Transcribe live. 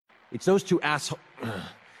It's those two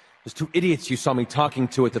those two idiots you saw me talking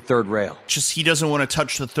to at the third rail. Just he doesn't want to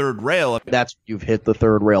touch the third rail. That's you've hit the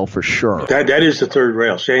third rail for sure. That is the third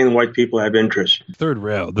rail, saying white people have interest. Third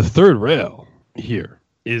rail. The third rail here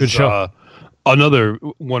is another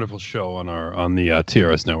wonderful show on the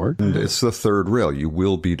TRS network. And it's the third rail. You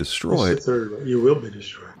will be destroyed. It's the third rail. You will be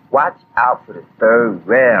destroyed. Watch out for the third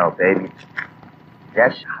rail, baby.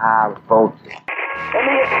 That's high voltage. In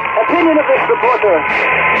the opinion of this reporter,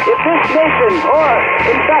 if this nation, or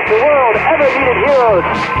in fact the world, ever needed heroes,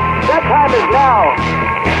 that time is now.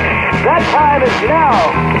 That time is now.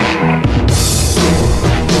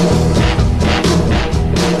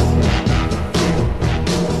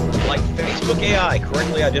 Like Facebook AI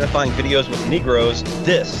correctly identifying videos with Negroes,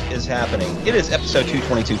 this is happening. It is episode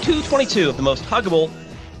 222. 222 of the most huggable,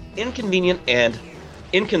 inconvenient, and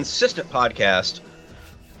inconsistent podcast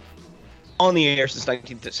on the air since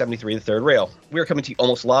 1973, the third rail. We are coming to you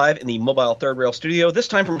almost live in the mobile third rail studio, this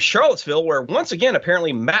time from Charlottesville, where once again,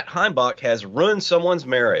 apparently Matt Heimbach has ruined someone's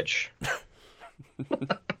marriage.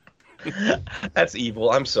 That's evil.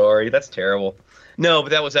 I'm sorry. That's terrible. No, but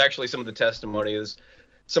that was actually some of the testimony. Is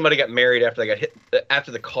somebody got married after they got hit after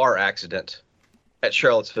the car accident at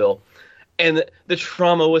Charlottesville, and the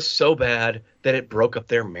trauma was so bad that it broke up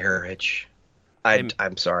their marriage.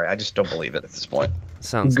 I'm sorry. I just don't believe it at this point.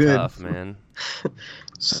 Sounds Good. tough, man.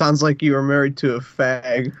 Sounds like you were married to a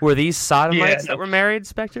fag. Were these sodomites that were married,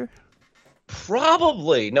 Spectre?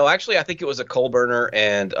 Probably. No, actually, I think it was a coal burner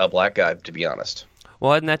and a black guy, to be honest.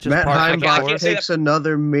 Well, isn't that just Matt part of the Heimbach course? takes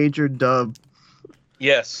another major dub.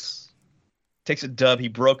 Yes. Takes a dub. He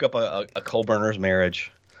broke up a coal burner's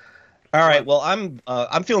marriage. All right. Well,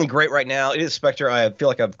 I'm feeling great right now. It is Spectre. I feel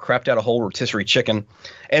like I've crapped out a whole rotisserie chicken.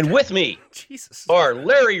 And with me are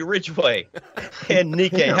Larry Ridgway and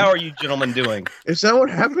Nikkei. How are you gentlemen doing? Is that what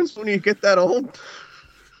happens when you get that old?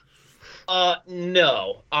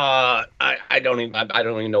 No. I don't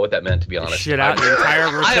even know what that meant, to be honest. Shit out the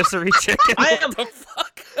entire rotisserie chicken. What the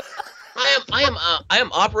fuck? I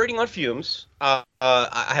am operating on fumes. I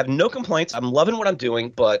have no complaints. I'm loving what I'm doing,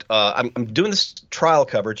 but I'm doing this trial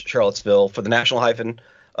coverage at Charlottesville for the National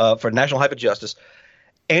Justice,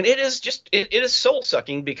 and it is soul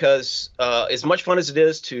sucking because as much fun as it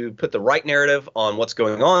is to put the right narrative on what's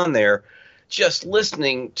going on there, just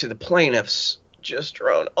listening to the plaintiffs just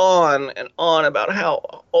drone on and on about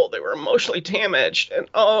how they were emotionally damaged and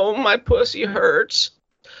my pussy hurts.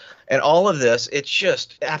 And all of this, it's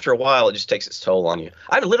just, after a while, it just takes its toll on you.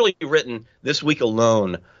 I've literally written this week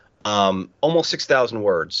alone almost 6,000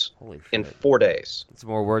 words in 4 days. It's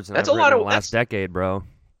more words than That's I've a lot written of in the last decade, bro.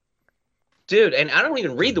 Dude, and I don't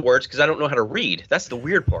even read the words because I don't know how to read. That's the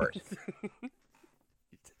weird part.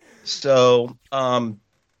 So,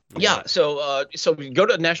 yeah, so we go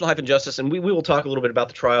to National Justice, and we will talk a little bit about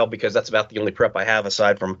the trial because that's about the only prep I have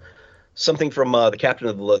aside from something from the captain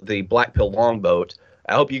of the Black Pill longboat.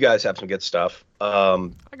 I hope you guys have some good stuff. I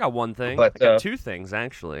got one thing. But, I got two things,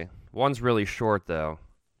 actually. One's really short, though.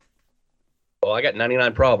 Well, I got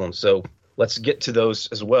 99 problems, so let's get to those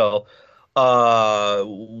as well.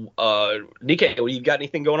 Nikkei, you got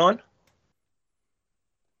anything going on?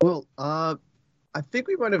 Well, I think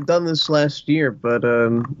we might have done this last year, but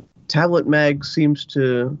Tablet Mag seems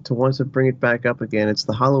to want to bring it back up again. It's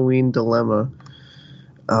the Halloween dilemma.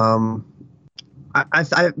 I'm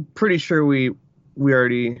pretty sure we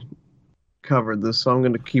already covered this, so I'm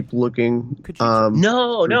going to keep looking.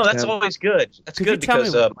 No, that's always good. That's good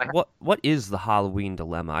because what is the Halloween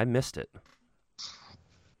dilemma? I missed it.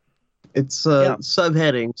 Its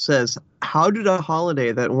subheading says, "How did a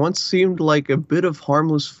holiday that once seemed like a bit of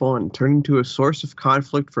harmless fun turn into a source of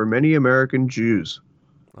conflict for many American Jews?"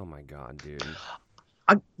 Oh my God, dude!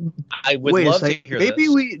 I would love to hear maybe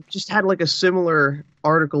this. We just had like a similar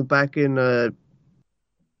article back in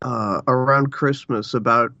around Christmas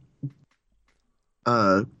about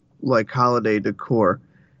like holiday decor.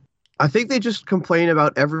 I think they just complain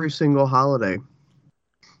about every single holiday.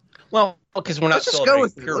 Well, because we're not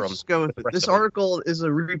celebrating Purim. Let's just go with it. This article is a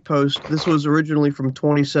repost. This was originally from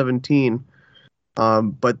 2017,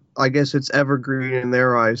 but I guess it's evergreen in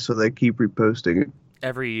their eyes, so they keep reposting it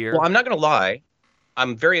every year. Well, I'm not going to lie.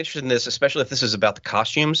 I'm very interested in this, especially if this is about the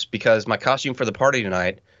costumes, because my costume for the party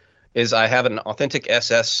tonight is I have an authentic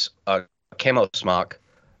SS camo smock,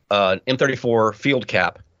 an M34 field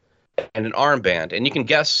cap, and an armband. And you can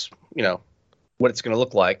guess, what it's going to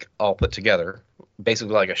look like all put together.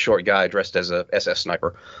 Basically like a short guy dressed as a SS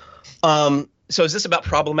sniper. So is this about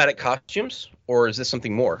problematic costumes, or is this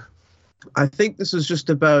something more? I think this is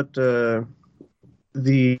just about the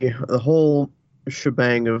whole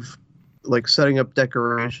shebang of like setting up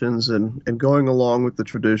decorations and going along with the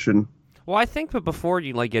tradition. Well, I think, but before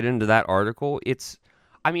you like get into that article,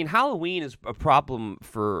 I mean, Halloween is a problem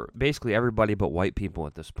for basically everybody but white people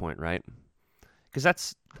at this point, right?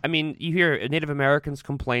 Because I mean, you hear Native Americans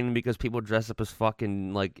complaining because people dress up as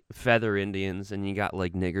fucking like feather Indians, and you got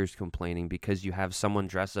like niggers complaining because you have someone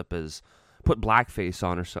dress up as put blackface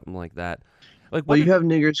on or something like that. Like, Well, you have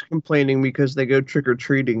niggers complaining because they go trick or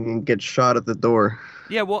treating and get shot at the door.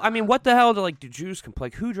 Yeah, well, I mean, what the hell do Jews complain?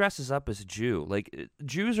 Like, who dresses up as a Jew? Like,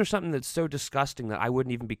 Jews are something that's so disgusting that I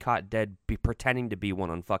wouldn't even be caught dead pretending to be one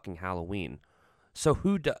on fucking Halloween. So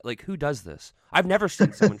who does this? I've never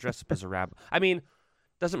seen someone dress up as a rabbi. I mean,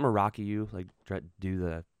 doesn't Meraki do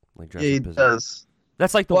the dress Yeah, he up as does.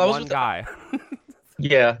 That's like the one guy.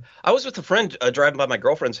 Yeah, I was with a friend driving by my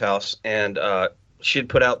girlfriend's house, and she had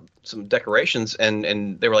put out some decorations,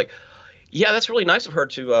 and they were like, "Yeah, that's really nice of her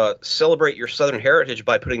to celebrate your Southern heritage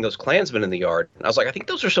by putting those Klansmen in the yard." And I was like, "I think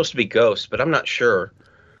those are supposed to be ghosts, but I'm not sure."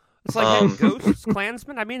 It's like, hey, ghosts,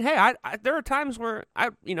 Klansmen. I mean, hey, I there are times where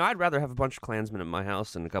I'd rather have a bunch of Klansmen in my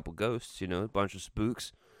house than a couple ghosts. A bunch of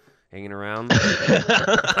spooks hanging around.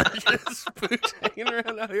 Spooks hanging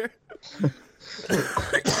around out here.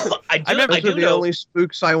 Those are the only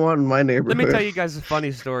spooks I want in my neighborhood. Let me tell you guys a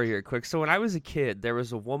funny story here, quick. So when I was a kid, there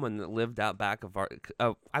was a woman that lived out back of our.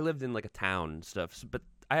 I lived in like a town and stuff, but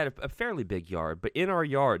I had a fairly big yard. But in our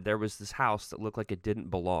yard, there was this house that looked like it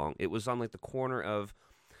didn't belong. It was on like the corner of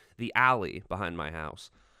the alley behind my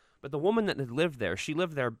house. But the woman that had lived there, she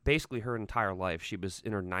lived there basically her entire life. She was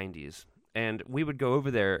in her 90s. And we would go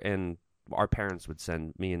over there, and our parents would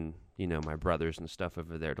send me and, my brothers and stuff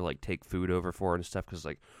over there to, like, take food over for her and stuff because,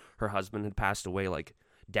 like, her husband had passed away, like,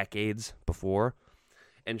 decades before.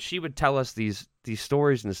 And she would tell us these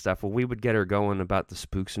stories and stuff. Well, we would get her going about the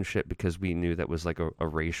spooks and shit because we knew that was, like, a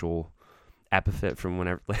racial epithet from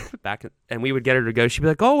whenever back, and we would get her to go. She'd be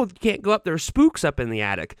like, "Oh, you can't go up. There are spooks up in the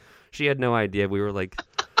attic." She had no idea. We were like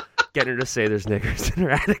getting her to say there's niggers in her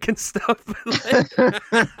attic and stuff.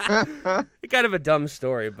 Kind of a dumb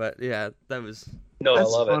story, but yeah, that was. No,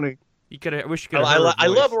 That's I love funny. it. You could. I wish you could. I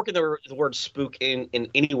love working the word spook in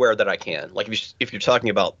anywhere that I can. Like if you're talking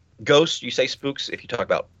about ghosts, you say spooks. If you talk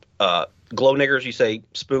about glow niggers, you say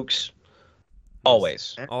spooks.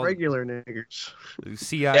 Always. And regular niggers.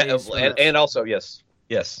 CIA and also yes.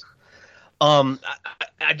 I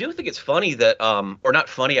do think it's funny that or not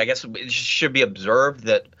funny. I guess it should be observed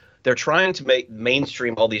that they're trying to make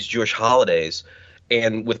mainstream all these Jewish holidays,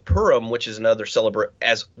 and with Purim, which is another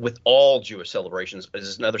as with all Jewish celebrations,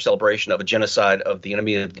 is another celebration of a genocide of the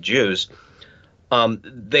enemy of the Jews.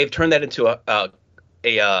 They've turned that into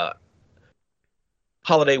a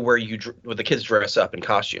holiday where the kids dress up in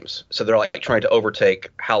costumes. So they're like trying to overtake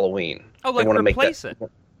Halloween. Oh, like replace it.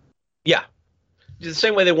 Yeah. The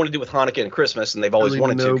same way they want to do with Hanukkah and Christmas, and they've always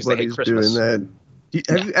wanted to because they hate Christmas. Doing that.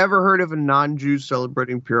 Have you ever heard of a non-Jew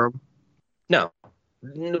celebrating Purim? No.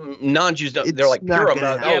 Non-Jews don't. They're like Purim.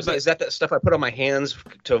 Is that stuff I put on my hands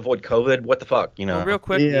to avoid COVID? What the fuck? Well, real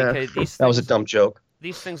quick, okay, that was a dumb joke.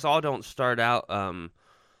 These things all don't start out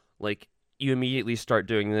like you immediately start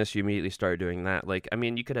doing this, you immediately start doing that. Like, I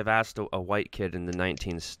mean, you could have asked a white kid in the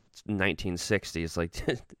 1960s, like,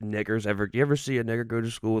 niggers you ever see a nigger go to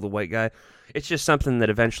school with a white guy? It's just something that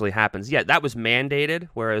eventually happens. Yeah, that was mandated,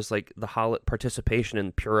 whereas, like, the participation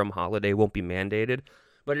in Purim holiday won't be mandated.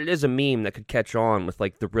 But it is a meme that could catch on with,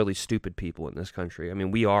 like, the really stupid people in this country. I mean,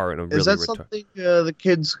 we are in a really... Is that something the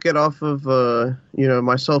kids get off of,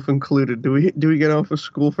 myself included? Do we get off of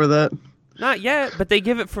school for that? Not yet, but they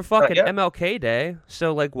give it for fucking MLK Day.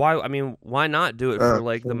 So, like, why not do it for,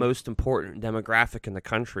 like, the most important demographic in the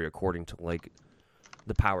country, according to, like,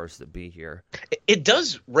 the powers that be here? It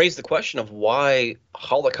does raise the question of why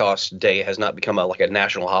Holocaust Day has not become a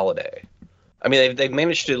national holiday. I mean, they've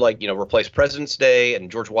managed to, like, replace President's Day and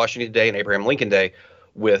George Washington Day and Abraham Lincoln Day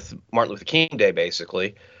with Martin Luther King Day,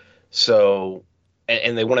 basically. So,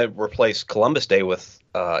 and they want to replace Columbus Day with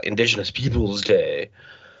Indigenous Peoples Day.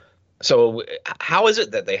 So how is it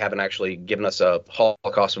that they haven't actually given us a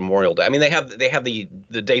Holocaust Memorial Day? I mean, they have the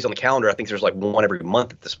days on the calendar. I think there's like one every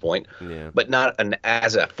month at this point, but not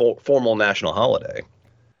as a formal national holiday.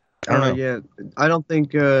 I don't know. Yeah, I don't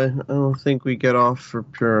think we get off for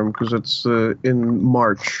Purim because it's in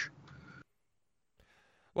March.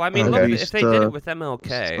 Well, I mean, look, if they did it with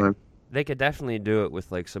MLK, they could definitely do it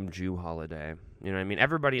with like some Jew holiday. You know what I mean?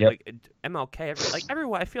 Everybody, like, MLK,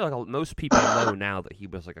 everyone, I feel like most people know now that he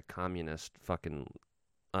was, like, a communist fucking,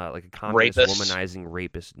 like, a communist womanizing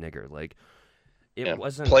rapist nigger. Like, it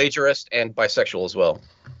wasn't... Plagiarist and bisexual as well.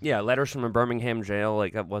 Yeah, Letters from a Birmingham Jail,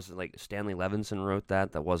 like, that wasn't, like, Stanley Levinson wrote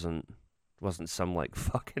that. That wasn't wasn't some like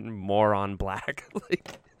fucking moron black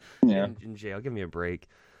like in jail. Give me a break.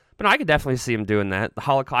 But no, I could definitely see him doing that. The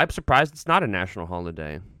Holocaust. I'm surprised it's not a national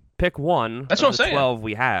holiday. Pick one. That's of what I'm the saying. 12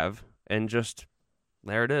 we have, and just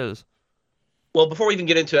there it is. Well, before we even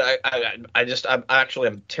get into it,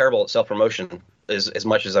 I'm terrible at self-promotion as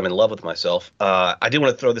much as I'm in love with myself. I do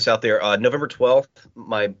want to throw this out there. November 12th,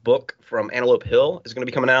 my book from Antelope Hill is going to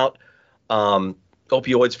be coming out.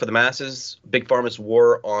 Opioids for the Masses, Big Pharma's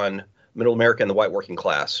War on Middle America and the White Working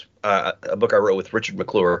Class. A book I wrote with Richard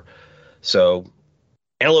McClure. So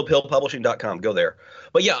antelopehillpublishing.com. Go there.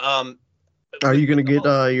 But yeah. Are you going to get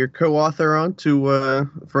your co-author on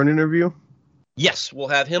for an interview? Yes, we'll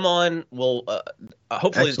have him on. We'll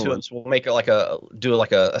hopefully Excellent. the two of us will make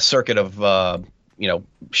a circuit of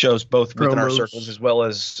shows both within our Promos. circles as well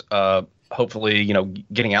as hopefully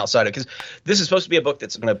getting outside it, because this is supposed to be a book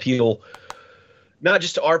that's going to appeal not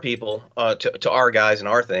just to our people, to our guys and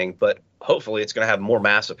our thing, but hopefully it's going to have more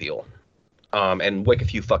mass appeal and wake a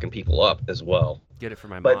few fucking people up as well. Get it for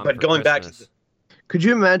my mom. But for going back to Christmas. Could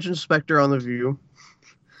you imagine Spectre on The View?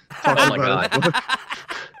 Oh my God.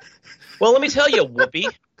 Well, let me tell you, Whoopi.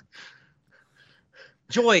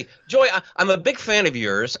 Joy, I'm a big fan of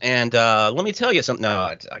yours, and let me tell you something. No,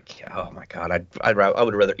 I can't. Oh my God, I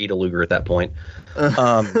would rather eat a Luger at that point.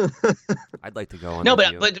 I'd like to go on. No,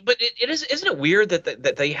 with but you. it is, isn't it weird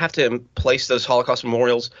that they have to place those Holocaust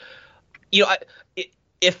memorials?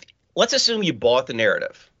 If let's assume you bought the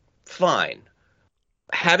narrative, fine.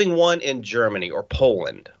 Having one in Germany or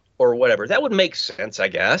Poland or whatever, that would make sense, I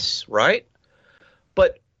guess, right?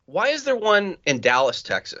 But why is there one in Dallas,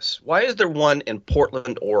 Texas? Why is there one in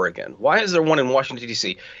Portland, Oregon? Why is there one in Washington,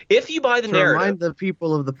 D.C.? If you buy the To narrative, remind the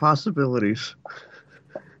people of the possibilities.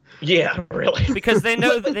 yeah, really, Because they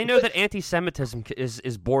know that anti-Semitism is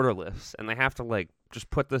borderless, and they have to like just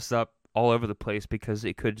put this up all over the place because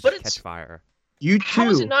it could But just it's- catch fire. You how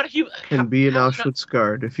is too it not a human? can be an Auschwitz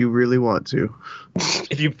guard if you really want to.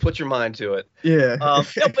 If you put your mind to it. Yeah. No,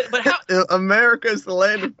 but how? America is the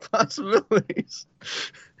land of possibilities.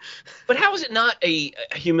 But how is it not a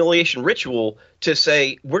humiliation ritual to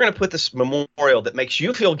say, we're going to put this memorial that makes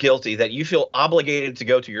you feel guilty, that you feel obligated to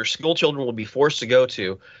go to, your school children will be forced to go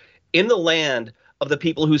to, in the land of the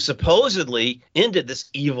people who supposedly ended this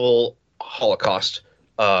evil Holocaust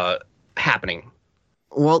happening?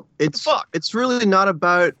 Well, it's really not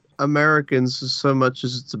about Americans so much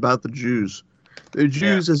as it's about the Jews. The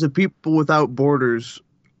Jews as a people without borders.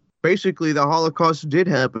 Basically, the Holocaust did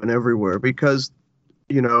happen everywhere because,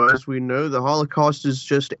 as we know, the Holocaust is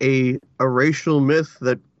just a racial myth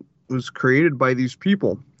that was created by these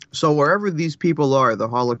people. So wherever these people are, the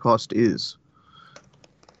Holocaust is.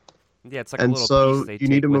 Yeah, it's like a And little so piece they you take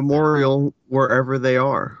need a with them. memorial wherever they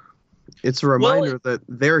are. It's a reminder that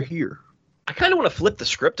they're here. I kind of want to flip the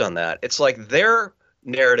script on that. It's like their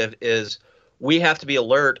narrative is we have to be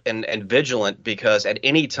alert and vigilant because at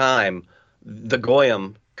any time the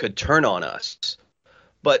Goyim could turn on us.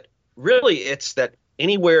 But really it's that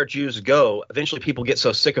anywhere Jews go, eventually people get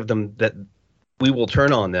so sick of them that we will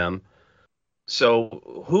turn on them.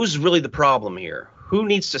 So who's really the problem here? Who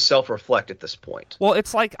needs to self-reflect at this point? Well,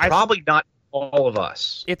 it's like Probably not all of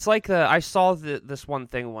us. It's like I saw this one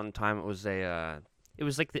thing one time. It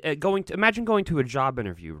was like imagine going to a job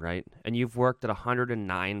interview, right? And you've worked at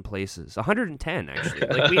 109 places, 110 actually.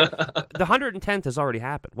 Like the 110th has already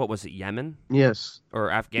happened. What was it, Yemen? Yes.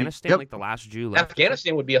 Or Afghanistan? Yep. Like the last Jew left.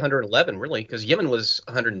 Afghanistan would be 111, really, because Yemen was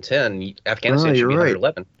 110. Afghanistan Oh, should you're be right.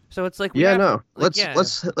 111. So it's like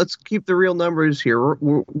Let's keep the real numbers here.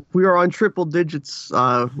 We are on triple digits.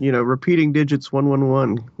 Repeating digits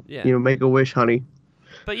 111. Yeah. Make a wish, honey.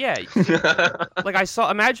 But yeah, like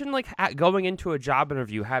imagine like going into a job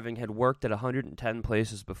interview having had worked at 110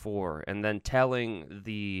 places before, and then telling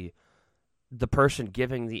the person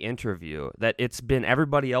giving the interview that it's been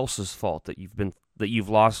everybody else's fault that you've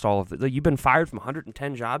lost all of it, that you've been fired from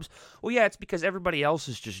 110 jobs. Well, yeah, it's because everybody else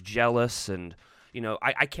is just jealous, and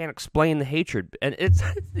I can't explain the hatred, and it's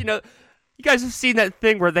you guys have seen that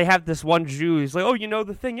thing where they have this one Jew. He's like, oh,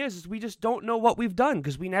 the thing is we just don't know what we've done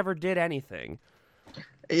because we never did anything.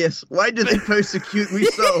 Yes. Why did they persecute me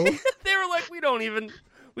so? They were like,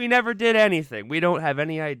 we never did anything. We don't have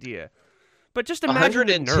any idea. But just imagine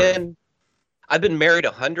 110. I've been married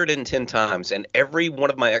 110 times, and every one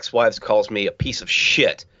of my ex-wives calls me a piece of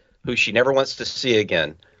shit who she never wants to see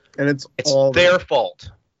again. And it's all their fault.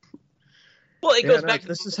 Well, it goes back to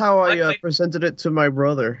this is how I presented it to my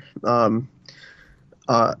brother.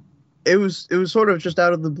 It was sort of just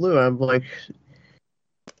out of the blue. I'm like,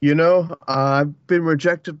 I've been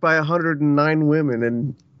rejected by 109 women,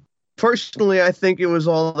 and personally, I think it was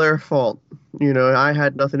all their fault. You know, I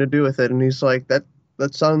had nothing to do with it. And he's like, that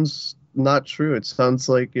sounds not true. It sounds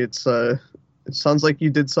like it sounds like you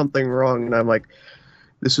did something wrong. And I'm like,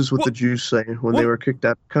 this is what the Jews say when they were kicked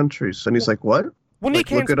out of countries. And he's like, what? Well,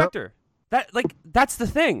 like, Nick Inspector. That's the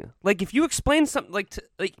thing. Like, if you explain something, like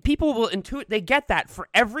people will intuit, they get that for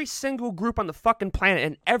every single group on the fucking planet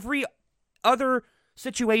and every other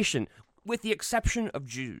situation, with the exception of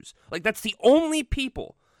Jews. Like, that's the only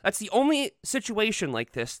people. That's the only situation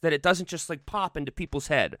like this that it doesn't just like pop into people's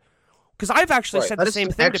head. Because I've actually said the same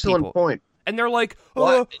thing to people. Excellent point. And they're like,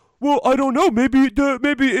 well, I don't know. Maybe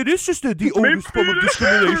it is just the oldest form of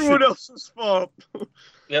discrimination. Everyone else's fault.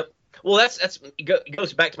 Yep. Well, it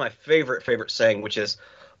goes back to my favorite saying, which is,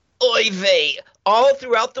 "Oy vey! All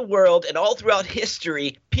throughout the world and all throughout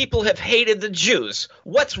history, people have hated the Jews.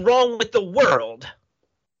 What's wrong with the world?"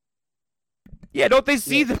 Yeah, don't they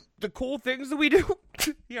see the cool things that we do?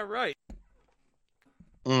 Yeah, right.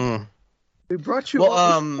 They brought you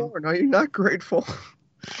all this porn. Are you not grateful?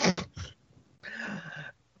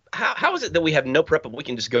 How is it that we have no prep and we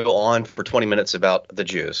can just go on for 20 minutes about the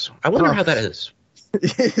Jews? I wonder how that is.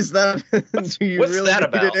 Is that? Do you what's really that need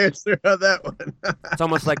about? an answer on that one? It's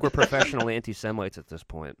almost like we're professional anti-Semites at this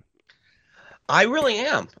point. I really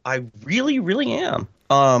am. I really, really am.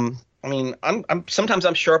 I mean, I'm sometimes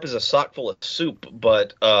I'm sharp as a sock full of soup,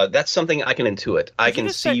 but that's something I can intuit. I can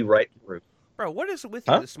see right through. Bro, what is with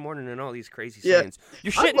you this morning and all these crazy sayings?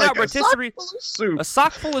 You're shitting out rotisserie a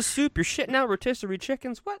sock full of soup. You're shitting out rotisserie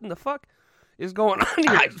chickens. What in the fuck is going on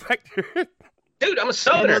here, Inspector? Dude, I'm a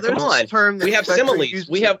southerner. Come on. We have similes.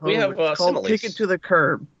 We have similes. Kick it to the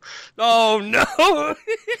curb. Oh no.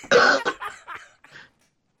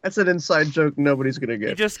 That's an inside joke nobody's gonna get.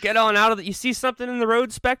 You just get on out of it. You see something in the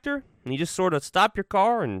road, Spectre, and you just sort of stop your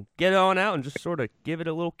car and get on out and just sort of give it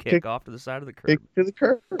a little kick off to the side of the curb. Kick to the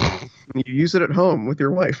curb. You use it at home with your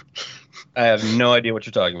wife. I have no idea what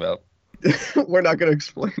you're talking about. We're not gonna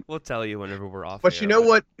explain. We'll tell you whenever we're off. But you know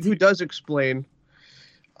what? Who does explain?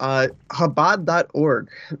 Chabad.org.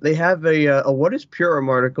 They have a What is Purim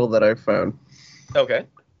article that I found. Okay.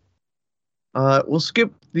 We'll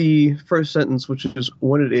skip the first sentence, which is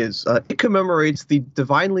what it is. It commemorates the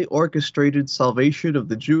divinely orchestrated salvation of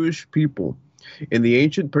the Jewish people in the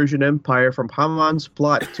ancient Persian Empire from Haman's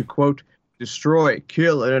plot to, quote, destroy,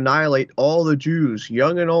 kill, and annihilate all the Jews,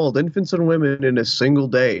 young and old, infants and women, in a single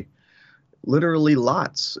day. Literally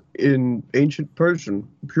lots in ancient Persian.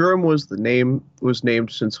 Purim was named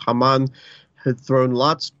since Haman had thrown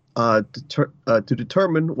lots to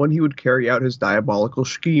determine when he would carry out his diabolical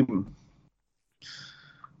scheme.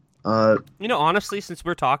 You know, honestly, since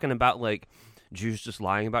we're talking about like Jews just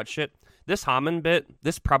lying about shit, this Haman bit,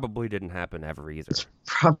 this probably didn't happen ever either. This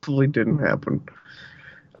probably didn't happen.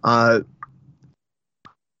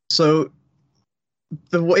 So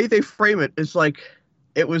the way they frame it is like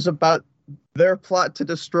it was about their plot to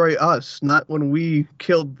destroy us, not when we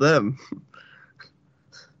killed them.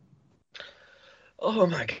 Oh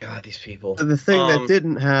my God, these people. The thing that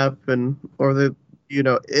didn't happen, or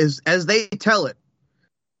is as they tell it,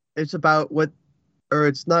 it's about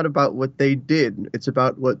it's not about what they did. It's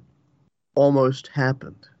about what almost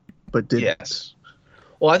happened, but didn't. Yes.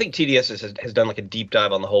 Well, I think TDS has done like a deep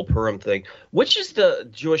dive on the whole Purim thing. Which is the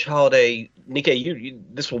Jewish holiday, Nikkei,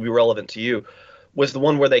 this will be relevant to you, was the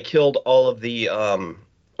one where they killed all of the,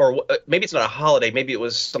 or maybe it's not a holiday, maybe it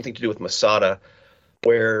was something to do with Masada,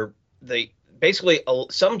 where they basically,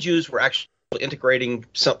 some Jews were actually integrating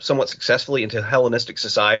somewhat successfully into Hellenistic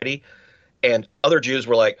society, and other Jews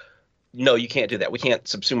were like, no, you can't do that. We can't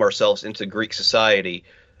subsume ourselves into Greek society.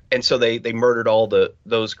 And so they murdered all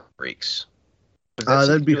those Greeks.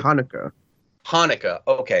 That'd be Hanukkah. Hanukkah,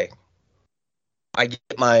 okay. I get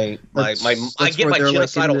my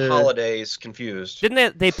genocidal holidays confused.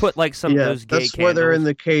 Didn't they put like some of those gay candles? That's where they're in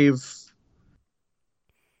the cave.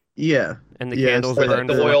 Yeah. And the candles burned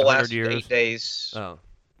the for oil like 100 lasted years. 8 days. Oh.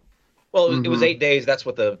 Well, it was 8 days. That's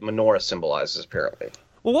what the menorah symbolizes, apparently.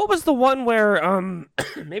 Well, what was the one where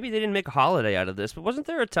maybe they didn't make a holiday out of this, but wasn't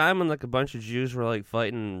there a time when like a bunch of Jews were like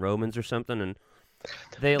fighting Romans or something, and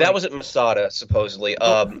that was at Masada, supposedly.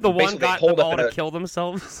 The one got them all to kill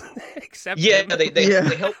themselves, except they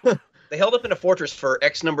held up in a fortress for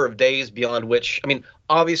X number of days, beyond which, I mean,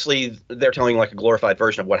 obviously they're telling like a glorified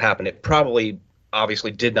version of what happened. It probably,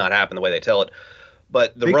 obviously, did not happen the way they tell it.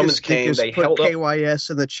 But the Romans came, they held up.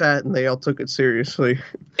 KYS in the chat, and they all took it seriously.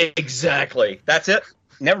 Exactly. That's it.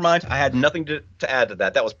 Never mind. I had nothing to add to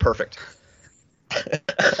that. That was perfect.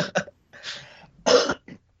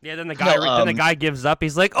 Yeah, then the guy gives up.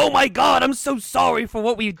 He's like, "Oh my God, I'm so sorry for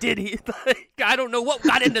what we did here. I don't know what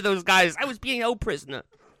got into those guys. I was being held prisoner."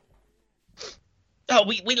 Oh,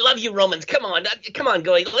 we love you, Romans. Come on,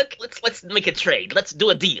 Goy. Let's make a trade. Let's do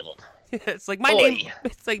a deal. It's like my name.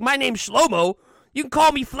 It's like my name's Shlomo. You can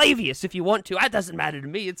call me Flavius if you want to. That doesn't matter to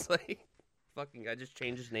me. It's like fucking guy just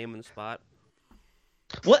changed his name on the spot.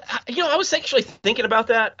 What I was actually thinking about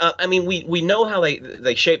that. I mean, we know how they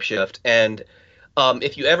shapeshift, and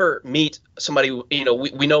if you ever meet somebody,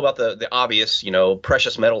 we know about the obvious,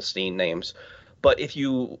 precious metal stein names. But if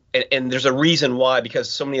you and there's a reason why, because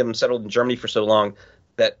so many of them settled in Germany for so long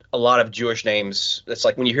that a lot of Jewish names. It's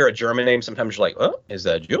like when you hear a German name, sometimes you're like, "Oh, is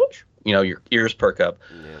that Jewish?" Your ears perk up.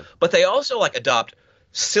 Yeah. But they also like adopt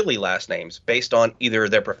silly last names based on either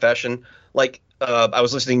their profession. Like I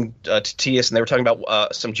was listening to TS, and they were talking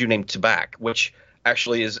about some Jew named Tabak, which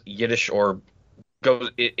actually is Yiddish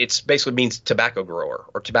it's basically means tobacco grower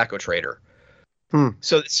or tobacco trader.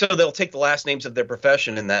 So they'll take the last names of their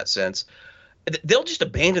profession in that sense. They'll just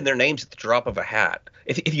abandon their names at the drop of a hat.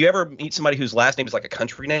 If you ever meet somebody whose last name is like a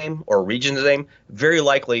country name or a region's name, very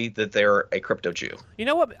likely that they're a crypto Jew. You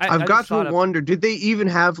know what? I've got to wonder, did they even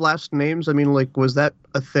have last names? I mean, like, was that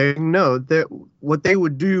a thing? No. What they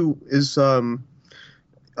would do is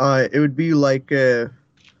it would be like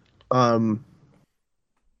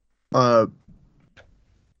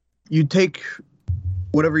you'd take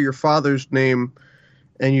whatever your father's name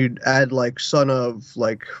and you'd add like son of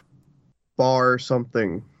like bar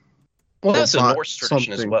something. Well, that's a Norse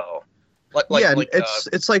tradition as well.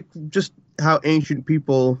 It's like just how ancient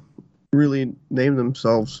people really name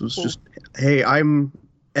themselves. It's just, hey, I'm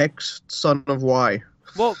X son of Y.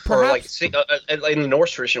 Well, perhaps... Or like in the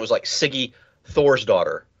Norse tradition, it was like Siggy, Thor's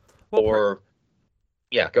daughter,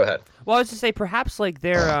 yeah, go ahead. Well, I was to say perhaps like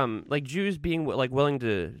they're like Jews being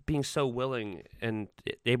being so willing and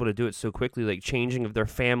able to do it so quickly, like changing of their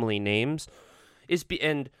family names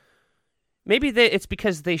and maybe it's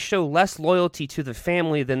because they show less loyalty to the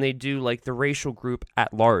family than they do like the racial group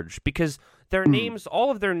at large, because their names,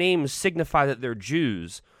 all of their names signify that they're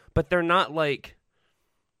Jews, but they're not like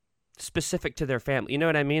specific to their family. You know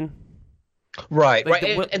what I mean? Right, like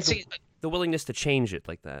right. And see, the willingness to change it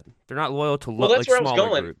like that. They're not loyal to that's where smaller I was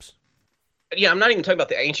going. Groups. Yeah, I'm not even talking about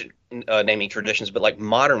the ancient naming traditions, but like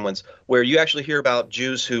modern ones, where you actually hear about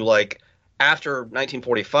Jews who, like, after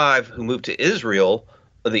 1945, who moved to Israel.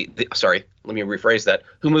 Sorry, let me rephrase that.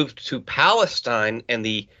 Who moved to Palestine and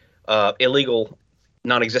the illegal,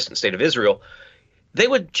 non-existent state of Israel? They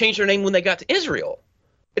would change their name when they got to Israel.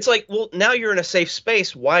 It's like, well, now you're in a safe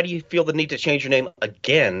space. Why do you feel the need to change your name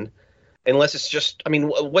again? Unless it's just, I mean,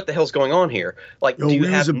 what the hell's going on here? Like, do you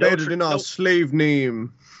have in our slave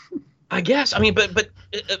name? I guess. I mean, but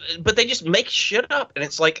they just make shit up, and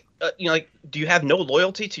it's like, like, do you have no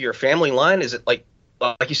loyalty to your family line? Is it like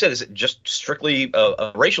you said, is it just strictly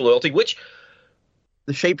a racial loyalty? Which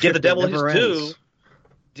the shape give the devil his due.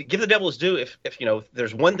 Give the devil his due. If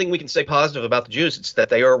there's one thing we can say positive about the Jews, it's that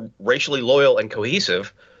they are racially loyal and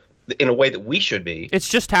cohesive in a way that we should be. It's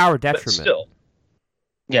just our detriment. But still,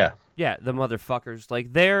 yeah. Yeah, the motherfuckers,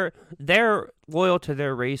 like they're loyal to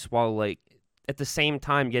their race while like at the same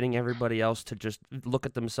time getting everybody else to just look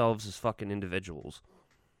at themselves as fucking individuals.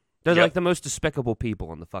 They're like the most despicable people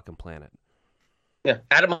on the fucking planet. Yeah,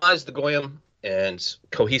 atomize the goyim and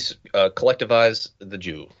collectivize the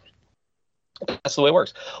Jew. That's the way it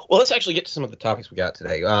works. Well, let's actually get to some of the topics we got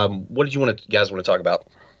today. What did you guys want to talk about?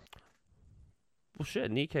 Well,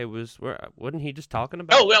 shit, Nikkei wasn't he just talking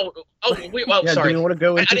about? Yeah, sorry. Do you want to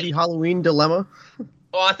go into the Halloween dilemma?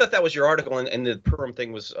 Oh, I thought that was your article, and the Purim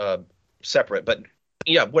thing was separate. But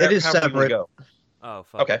yeah, whatever. It is separate. Go. Oh,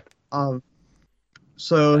 fuck. Okay.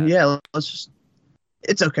 So yeah, let's just.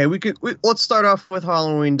 It's okay. Let's start off with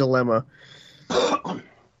Halloween dilemma.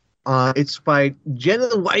 It's by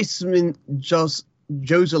Jenna Weissman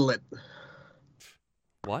Joselit.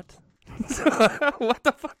 What? What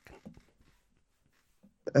the fuck?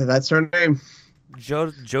 That's her name.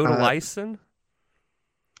 Jodelisson?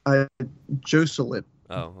 Joselit.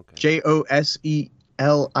 Oh, okay. Joselit.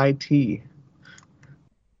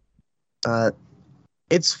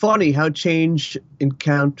 It's funny how change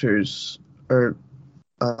encounters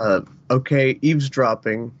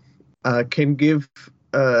eavesdropping can give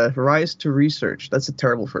rise to research. That's a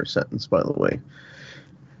terrible first sentence, by the way.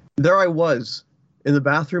 There I was, in the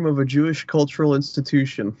bathroom of a Jewish cultural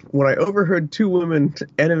institution, when I overheard two women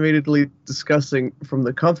animatedly discussing from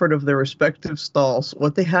the comfort of their respective stalls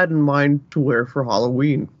what they had in mind to wear for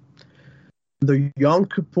Halloween. The Yom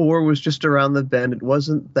Kippur was just around the bend. It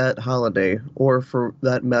wasn't that holiday, or for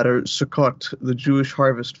that matter, Sukkot, the Jewish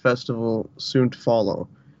harvest festival, soon to follow.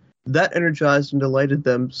 That energized and delighted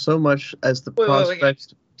them so much as the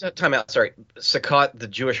prospect... Time out, sorry. Sukkot, the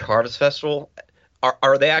Jewish harvest festival?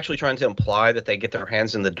 are they actually trying to imply that they get their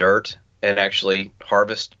hands in the dirt and actually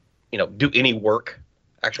harvest, do any work?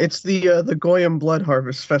 Actually, It's the Goyim Blood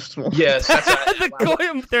Harvest Festival. yes, that's The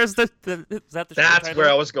Goyim. There's is that the show that's title?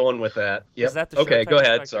 where I was going with that. Yep. Is that the show okay? Go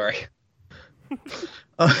title? ahead. Sorry.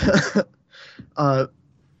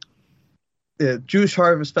 Jewish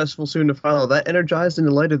Harvest Festival soon to follow. That energized and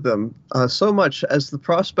delighted them so much as the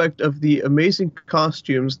prospect of the amazing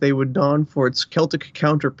costumes they would don for its Celtic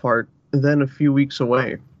counterpart then a few weeks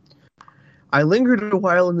away. I lingered a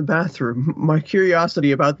while in the bathroom, my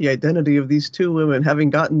curiosity about the identity of these two women having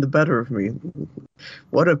gotten the better of me.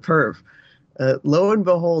 What a perv. Lo and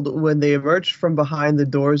behold, when they emerged from behind the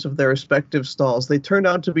doors of their respective stalls, they turned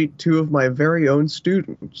out to be two of my very own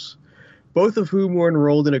students, both of whom were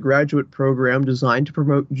enrolled in a graduate program designed to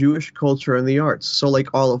promote Jewish culture and the arts. So,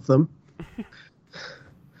 like all of them.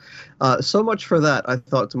 So much for that, I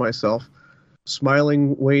thought to myself.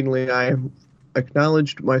 Smiling wanly, I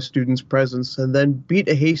acknowledged my students' presence and then beat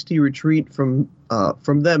a hasty retreat from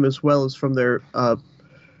them as well as from their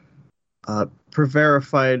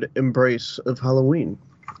perverified embrace of Halloween.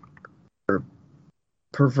 Or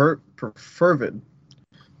perfervid.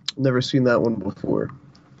 Never seen that one before.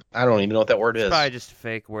 I don't even know what that word is. It's probably just a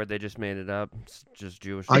fake word. They just made it up. It's just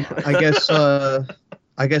Jewish. I guess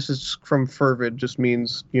it's from fervid, just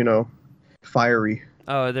means, fiery.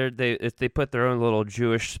 Oh, they put their own little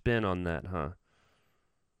Jewish spin on that, huh?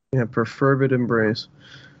 Yeah, perfervid embrace.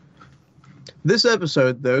 This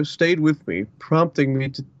episode, though, stayed with me, prompting me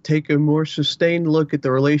to take a more sustained look at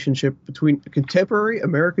the relationship between contemporary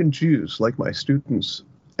American Jews, like my students,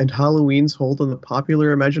 and Halloween's hold on the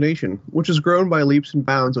popular imagination, which has grown by leaps and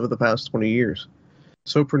bounds over the past 20 years.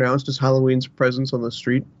 So pronounced is Halloween's presence on the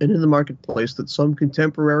street and in the marketplace that some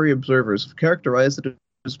contemporary observers have characterized it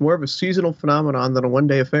as more of a seasonal phenomenon than a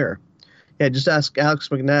one-day affair. Yeah, just ask Alex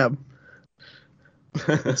McNabb.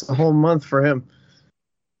 It's a whole month for him.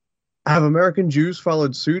 Have American Jews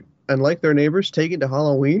followed suit and, like their neighbors, taken to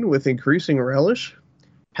Halloween with increasing relish?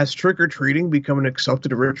 Has trick-or-treating become an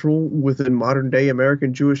accepted ritual within modern-day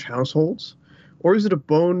American Jewish households? Or is it a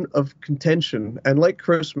bone of contention, and like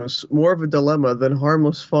Christmas, more of a dilemma than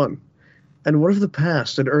harmless fun? And what of the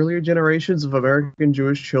past and earlier generations of American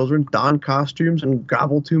Jewish children don costumes and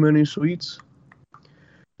gobble too many sweets?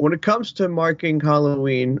 When it comes to marking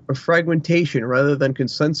Halloween, a fragmentation rather than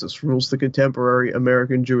consensus rules the contemporary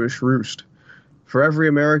American Jewish roost. For every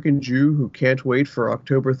American Jew who can't wait for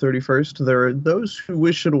October 31st, there are those who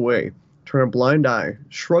wish it away, turn a blind eye,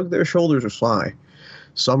 shrug their shoulders or sigh.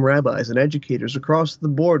 Some rabbis and educators across the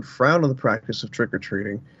board frown on the practice of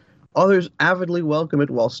trick-or-treating. Others avidly welcome it,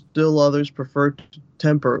 while still others prefer to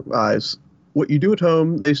temporize. What you do at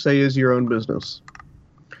home, they say, is your own business.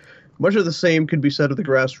 Much of the same could be said of the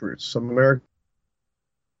grassroots. Some American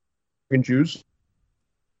Jews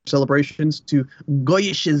celebrations to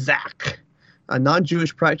Goyish Zak, a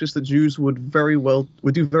non-Jewish practice that Jews would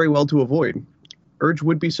do very well to avoid. Urge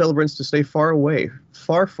would-be celebrants to stay far away,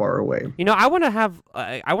 far away. I want to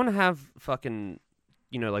have fucking,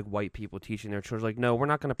 like white people teaching their children, like, no, we're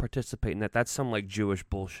not going to participate in that. That's some like Jewish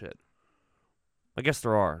bullshit. I guess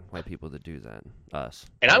there are white people that do that. Us.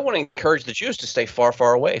 And I want to encourage the Jews to stay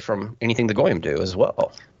far away from anything the Goyim do as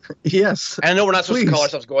well. Yes. And I know we're not supposed to call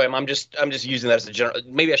ourselves Goyim. I'm just using that as a general.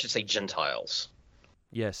 Maybe I should say Gentiles.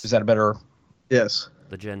 Yes. Is that a better? Yes.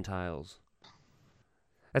 The Gentiles.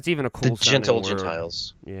 That's even a cool The gentle word.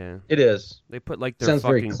 Gentiles. Yeah. It is. They put like their Sounds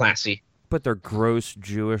fucking, very classy. Put their gross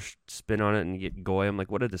Jewish spin on it and get Goyim.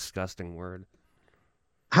 Like, what a disgusting word.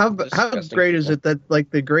 How great is it that,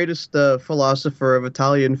 like, the greatest philosopher of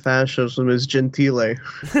Italian fascism is Gentile?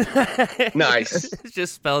 Nice. It's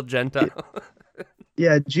just spelled Gentile.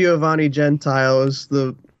 Yeah, Giovanni Gentile is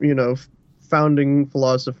the, founding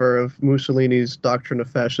philosopher of Mussolini's doctrine of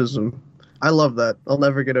fascism. I love that. I'll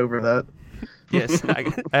never get over that. Yes,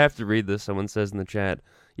 I have to read this. Someone says in the chat,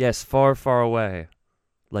 yes, far, far away,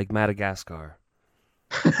 like Madagascar.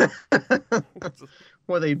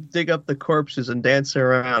 Where they dig up the corpses and dance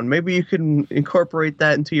around. Maybe you can incorporate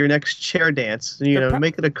that into your next chair dance.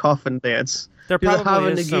 Make it a coffin dance. There do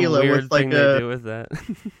probably is some weird thing they do with that.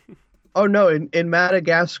 Oh no! In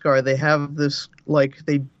Madagascar, they have this, like,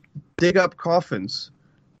 they dig up coffins,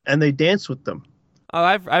 and they dance with them. Oh,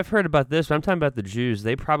 I've heard about this, but I'm talking about the Jews.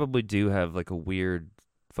 They probably do have like a weird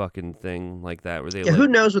fucking thing like that where they. Yeah, who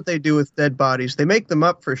knows what they do with dead bodies? They make them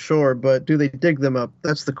up for sure, but do they dig them up?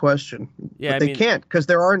 That's the question. Yeah, but they can't, because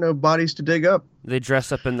there are no bodies to dig up. They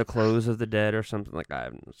dress up in the clothes of the dead or something like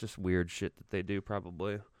that. It's just weird shit that they do,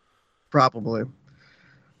 probably.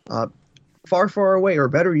 Far, far away, or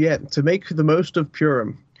better yet, to make the most of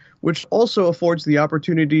Purim. which also affords the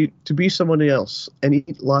opportunity to be somebody else and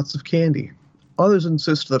eat lots of candy. Others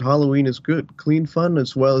insist that Halloween is good, clean fun,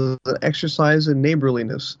 as well as an exercise in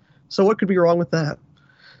neighborliness. So what could be wrong with that?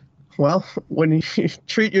 Well, when you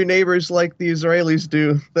treat your neighbors like the Israelis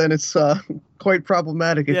do, then it's quite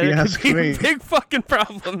problematic if you ask me. A big fucking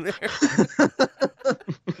problem there.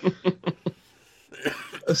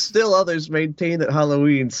 Still others maintain that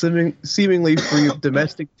Halloween, seemingly free of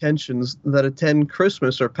domestic tensions that attend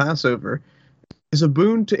Christmas or Passover, is a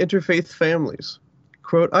boon to interfaith families.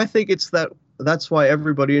 Quote, I think that's why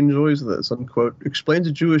everybody enjoys this, unquote, explains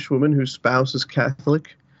a Jewish woman whose spouse is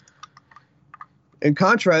Catholic. In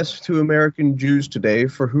contrast to American Jews today,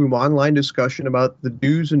 for whom online discussion about the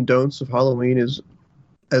do's and don'ts of Halloween is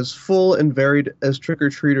as full and varied as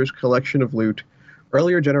trick-or-treaters' collection of loot,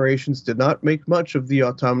 earlier generations did not make much of the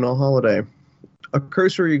autumnal holiday. A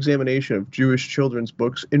cursory examination of Jewish children's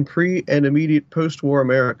books in pre- and immediate post-war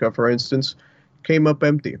America, for instance, came up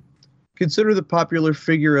empty. Consider the popular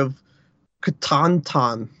figure of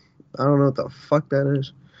Katantan. I don't know what the fuck that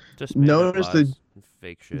is. Just known as the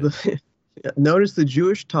fake shit. Known as the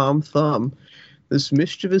Jewish Tom Thumb, this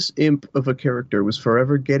mischievous imp of a character was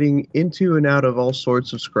forever getting into and out of all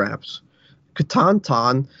sorts of scraps.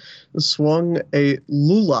 Katantan swung a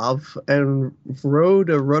lulav and rode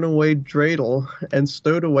a runaway dreidel and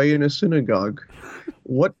stowed away in a synagogue.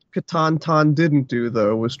 What Katantan didn't do,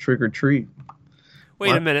 though, was trick-or-treat.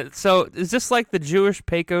 Wait a minute. So is this like the Jewish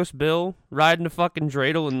Pecos Bill riding a fucking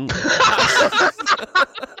dreidel and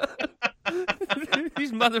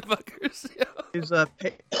these motherfuckers? He's a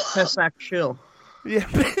Pesach shill. Yeah.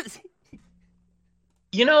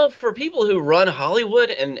 You know, for people who run Hollywood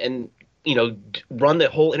and you know, run the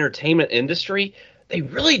whole entertainment industry, they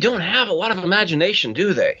really don't have a lot of imagination,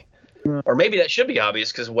 do they? Or maybe that should be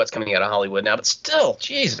obvious because of what's coming out of Hollywood now, but still,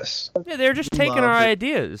 Jesus. Yeah, they're just taking our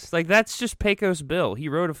ideas. Like, that's just Pecos Bill. He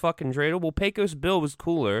wrote a fucking dreidel. Well, Pecos Bill was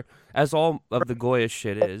cooler, as all of the Goya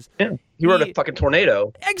shit is. Yeah, he wrote a fucking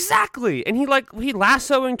tornado. Exactly! And he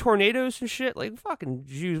lassoing tornadoes and shit. Like, fucking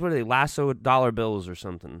Jews, what are they, lasso dollar bills or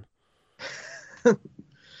something?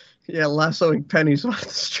 Yeah, lassoing pennies off the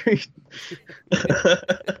street.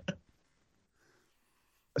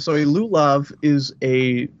 So a lulav is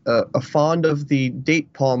a frond of the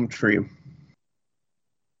date palm tree,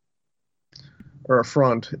 or a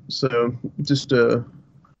frond. So just a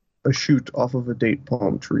shoot off of a date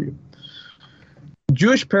palm tree.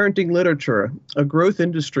 Jewish parenting literature, a growth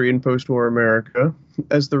industry in post-war America,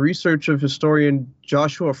 as the research of historian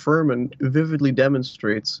Joshua Furman vividly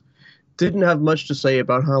demonstrates, didn't have much to say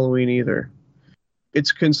about Halloween either.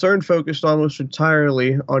 Its concern focused almost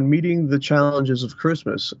entirely on meeting the challenges of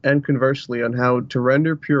Christmas, and conversely on how to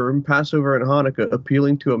render Purim, Passover, and Hanukkah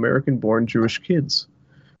appealing to American-born Jewish kids.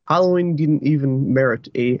 Halloween didn't even merit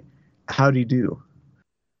a howdy do.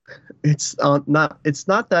 It's not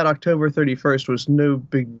that October 31st was no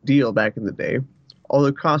big deal back in the day,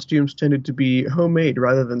 although costumes tended to be homemade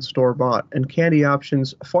rather than store-bought, and candy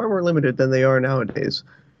options far more limited than they are nowadays.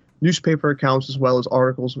 Newspaper accounts as well as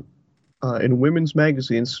articles in women's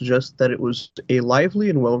magazines suggest that it was a lively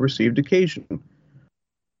and well-received occasion.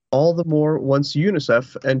 All the more once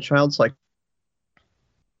UNICEF and Child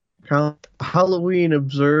Halloween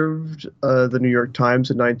observed, the New York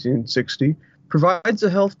Times in 1960, provides a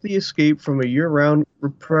healthy escape from a year-round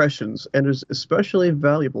repressions and is especially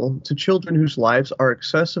valuable to children whose lives are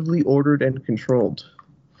excessively ordered and controlled.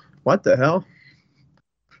 What the hell?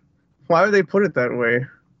 Why would they put it that way?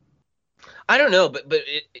 I don't know, but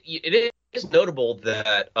it is notable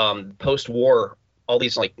that post-war, all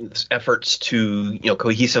these like efforts to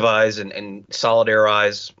cohesivize and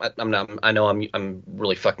solidarize. I know I'm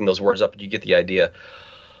really fucking those words up, but you get the idea.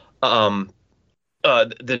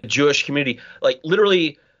 The Jewish community, like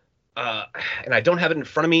literally, and I don't have it in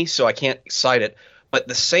front of me, so I can't cite it. But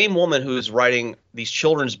the same woman who is writing these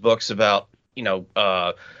children's books about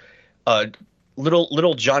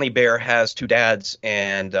little Johnny Bear has two dads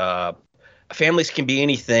and families can be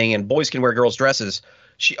anything and boys can wear girls' dresses.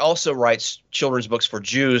 She also writes children's books for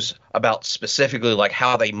Jews about specifically like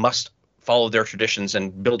how they must follow their traditions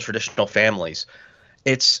and build traditional families.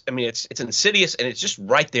 It's insidious and it's just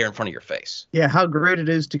right there in front of your face. Yeah, how great it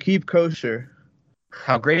is to keep kosher.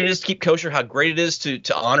 How great it is to keep kosher. How great it is to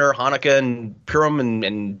honor Hanukkah and Purim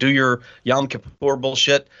and do your Yom Kippur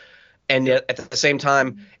bullshit. And yet at the same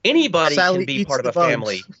time, anybody Sally can be part of a bugs.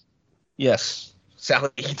 family. Yes. Sally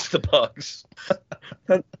eats the bugs.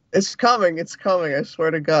 It's coming. I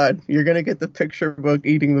swear to God. You're going to get the picture book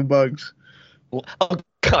eating the bugs. Oh,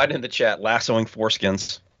 God, in the chat, lassoing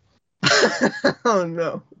foreskins. Oh,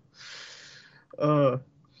 no.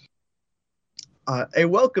 A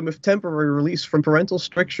welcome, if temporary, release from parental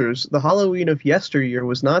strictures, the Halloween of yesteryear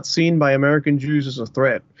was not seen by American Jews as a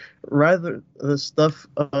threat, rather the stuff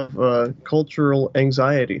of cultural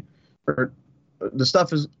anxiety, or the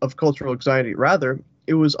stuff is of cultural anxiety. Rather,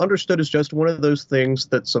 it was understood as just one of those things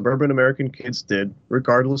that suburban American kids did,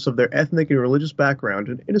 regardless of their ethnic and religious background,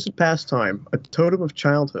 an innocent pastime, a totem of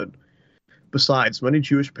childhood. Besides, many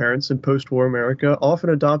Jewish parents in post-war America often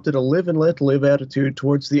adopted a live and let live attitude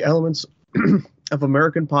towards the elements of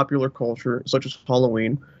American popular culture, such as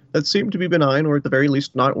Halloween, that seemed to be benign or at the very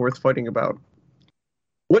least not worth fighting about.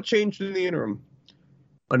 What changed in the interim?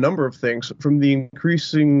 A number of things, from the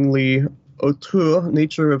increasingly auteur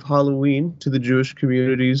nature of Halloween to the Jewish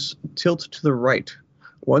community's tilt to the right.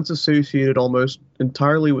 Once associated almost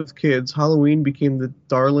entirely with kids, Halloween became the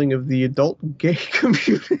darling of the adult gay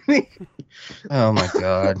community. Oh my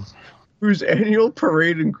god. Whose annual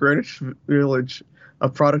parade in Greenwich Village, a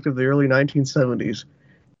product of the early 1970s,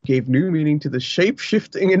 gave new meaning to the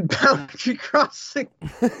shape-shifting and boundary crossing.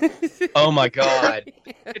 Oh my god.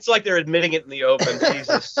 It's like they're admitting it in the open.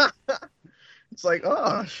 Jesus. It's like,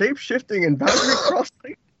 shape-shifting and boundary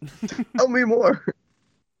crossing. Tell me more.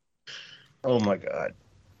 Oh my god.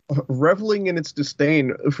 Reveling in its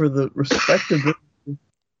disdain for the respective...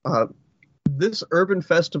 this urban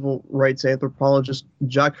festival, writes anthropologist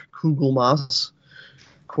Jacques Kugelmass,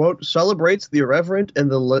 quote, celebrates the irreverent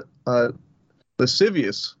and the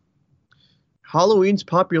lascivious. Halloween's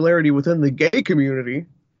popularity within the gay community,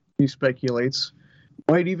 he speculates,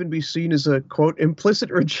 might even be seen as a, quote, implicit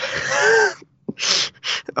rejection.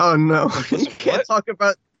 Oh no, you can't talk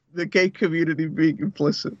about the gay community being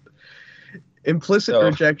implicit. Implicit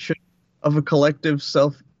rejection of a collective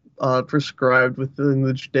prescribed within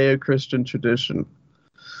the Judeo-Christian tradition.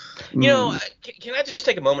 You know, can I just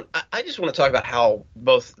take a moment? I just want to talk about how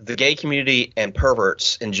both the gay community and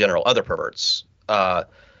perverts in general, other perverts,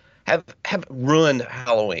 have ruined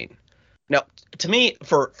Halloween. Now, to me,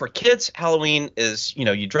 for kids, Halloween is,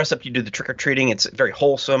 you dress up, you do the trick or treating. It's very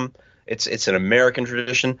wholesome. It's an American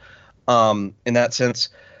tradition, in that sense.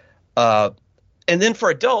 And then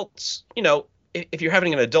for adults, if you're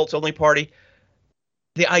having an adults only party,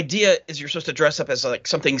 the idea is you're supposed to dress up as like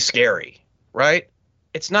something scary, right?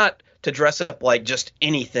 It's not to dress up like just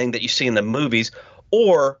anything that you see in the movies,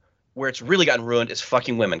 or where it's really gotten ruined is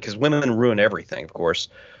fucking women, because women ruin everything, of course.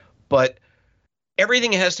 But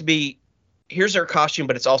everything has to be, here's their costume,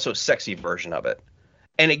 but it's also a sexy version of it.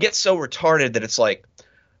 And it gets so retarded that it's like,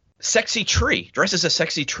 sexy tree, dress as a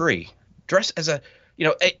sexy tree, dress as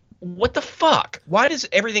what the fuck? Why does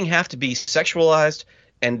everything have to be sexualized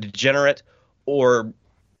and degenerate, or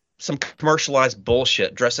some commercialized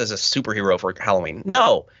bullshit, dressed as a superhero for Halloween?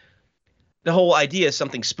 No. The whole idea is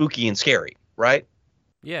something spooky and scary, right?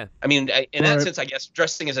 Yeah. I mean, in that sense, I guess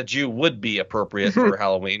dressing as a Jew would be appropriate for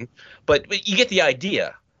Halloween, but you get the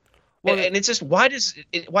idea. Well, and it's just, why is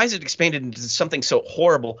it expanded into something so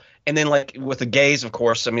horrible? And then, like with the gays, of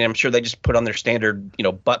course, I mean, I'm sure they just put on their standard,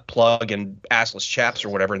 butt plug and assless chaps or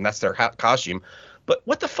whatever, and that's their costume. But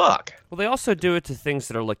what the fuck? Well, they also do it to things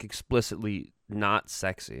that are like explicitly not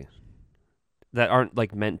sexy, that aren't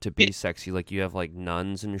like meant to be sexy. Like you have like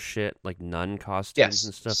nuns and shit, like nun costumes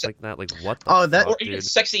and stuff like that. Like what the fuck, or even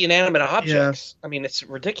sexy inanimate objects. Yeah. I mean, it's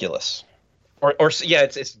ridiculous. Or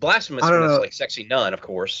it's blasphemous when it's like sexy nun, of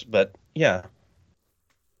course. But yeah,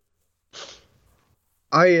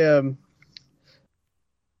 I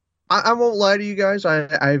won't lie to you guys.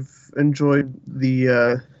 I've enjoyed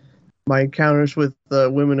the my encounters with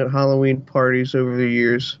women at Halloween parties over the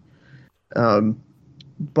years.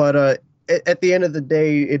 But at the end of the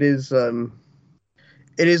day, it is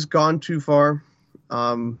gone too far,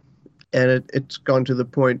 and it's gone to the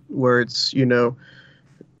point where it's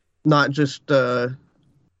not just a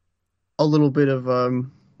little bit of a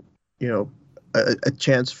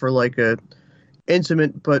chance for like a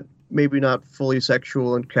intimate but maybe not fully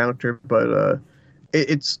sexual encounter, but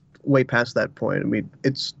it's way past that point. I mean,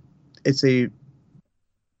 it's a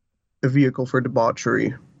vehicle for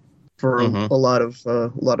debauchery for a lot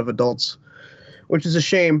of adults, which is a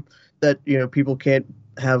shame that people can't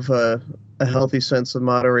have a healthy sense of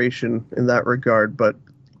moderation in that regard. But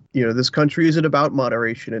this country isn't about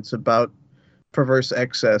moderation; it's about perverse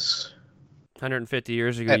excess. 150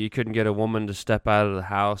 years ago, you couldn't get a woman to step out of the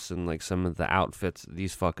house in like some of the outfits that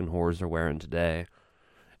these fucking whores are wearing today.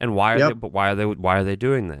 And why are they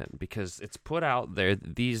doing that? Because it's put out there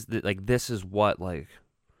this is what like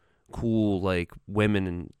cool like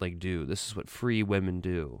women like do. This is what free women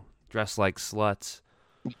do. Dress like sluts.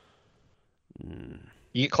 You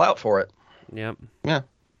get clout for it. Yep. Yeah.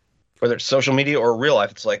 Whether it's social media or real life,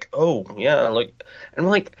 it's like, oh yeah, like, and I'm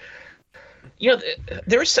like,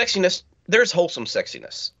 There is sexiness. There's wholesome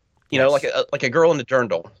sexiness. Like a girl in the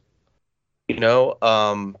dirndl. We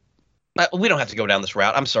don't have to go down this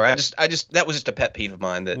route. I'm sorry. I just that was just a pet peeve of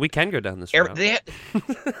mine that we can go down this route. They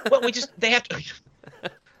have to.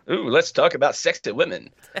 Ooh, let's talk about sexy women.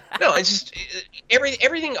 No, it's just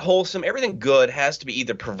everything wholesome, everything good has to be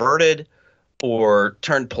either perverted or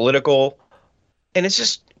turned political, and it's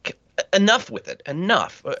just enough with it.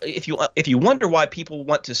 Enough. If you wonder why people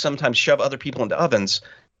want to sometimes shove other people into ovens,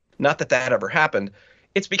 not that ever happened.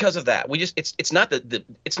 It's because of that. It's not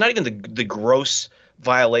it's not even the gross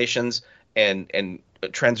violations and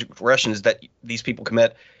transgressions that these people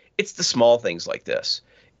commit. It's the small things like this.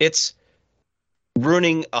 It's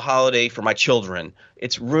ruining a holiday for my children.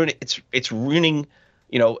 It's ruining,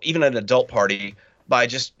 even an adult party by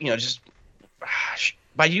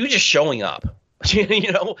by you just showing up.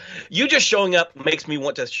 You just showing up makes me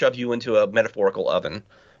want to shove you into a metaphorical oven.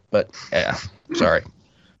 But yeah, sorry.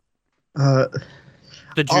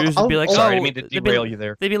 The Jews would be like, sorry, I didn't mean to derail you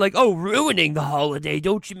there. They'd be like, oh, ruining the holiday.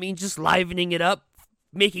 Don't you mean just livening it up,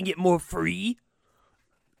 making it more free?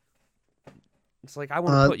 It's like, I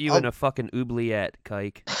want to put you in a fucking oubliette,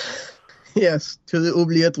 Kike. Yes, to the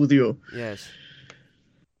oubliette with you. Yes.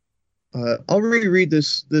 I'll reread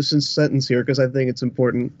this sentence here because I think it's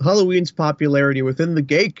important. Halloween's popularity within the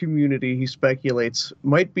gay community, he speculates,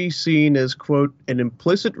 might be seen as, quote, an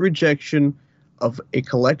implicit rejection of a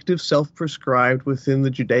collective self-prescribed within the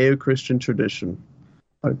Judeo-Christian tradition,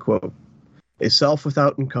 unquote. A self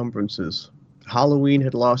without encumbrances. Halloween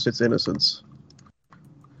had lost its innocence.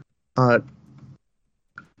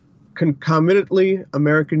 Concomitantly,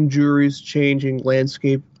 American Jewry's changing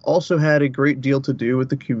landscape also had a great deal to do with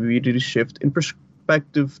the community's shift in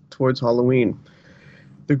perspective towards Halloween.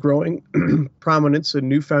 The growing prominence and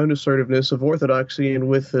newfound assertiveness of orthodoxy, and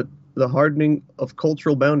with it the hardening of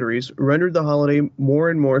cultural boundaries, rendered the holiday more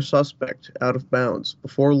and more suspect, out of bounds.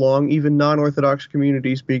 Before long, even non-Orthodox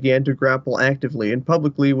communities began to grapple actively and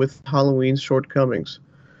publicly with Halloween's shortcomings.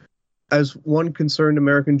 As one concerned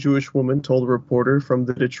American Jewish woman told a reporter from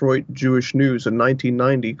the Detroit Jewish News in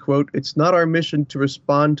 1990, quote, "It's not our mission to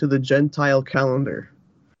respond to the Gentile calendar."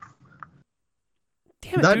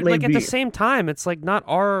 Damn it, dude, like at the same time, it's like not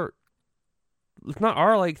our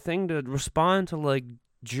like thing to respond to like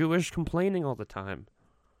Jewish complaining all the time.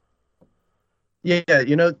 Yeah,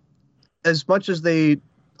 as much as they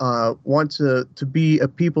want to be a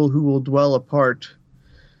people who will dwell apart,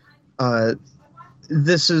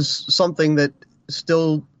 this is something that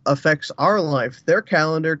still affects our life. Their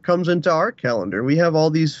calendar comes into our calendar. We have all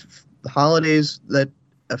these holidays that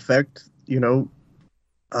affect,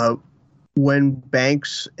 when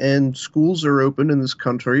banks and schools are open in this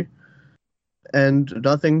country, and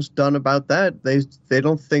nothing's done about that. They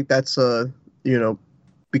don't think that's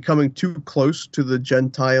becoming too close to the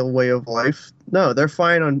Gentile way of life. No, they're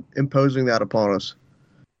fine on imposing that upon us.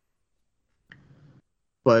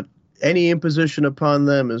 But any imposition upon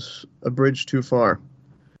them is a bridge too far.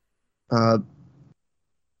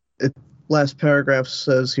 Last paragraph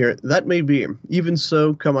says here, that may be. Even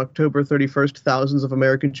so, come October 31st, thousands of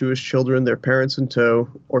American Jewish children, their parents in tow,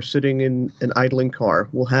 or sitting in an idling car,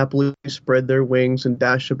 will happily spread their wings and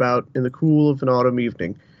dash about in the cool of an autumn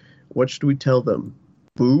evening. What should we tell them?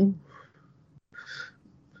 Boo?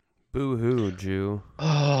 Boo-hoo, Jew.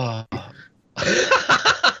 Oh.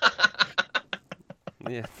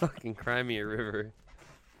 Yeah, fucking cry me a river.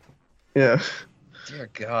 Yeah. Dear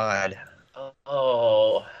God.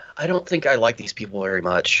 Oh, I don't think I like these people very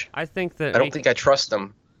much. I think that... I don't think I trust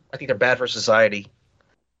them. I think they're bad for society.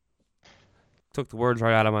 Took the words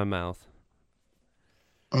right out of my mouth.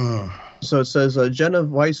 So it says, Jenna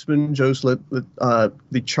Weissman Joslet,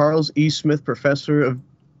 the Charles E. Smith Professor of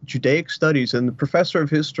Judaic Studies and the Professor of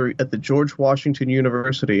History at the George Washington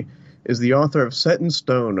University, is the author of Set in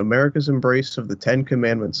Stone, America's Embrace of the Ten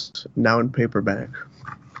Commandments, now in paperback.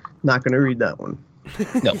 Not going to read that one.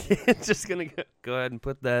 No. Just going to go ahead and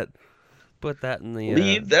put that in the...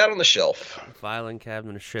 Leave that on the shelf. Filing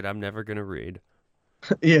cabinet of shit I'm never going to read.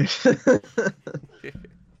 Yeah.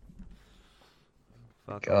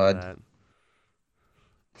 Fuck God. That.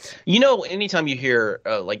 Anytime you hear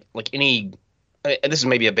like any, and this is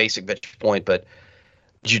maybe a basic bitch point, but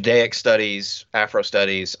Judaic studies, Afro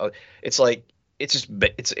studies, it's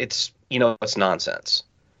nonsense.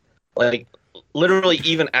 Like literally,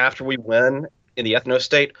 even after we win in the ethno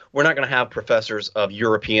state, we're not going to have professors of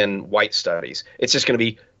European white studies. It's just going to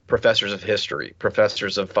be professors of history,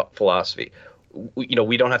 professors of philosophy.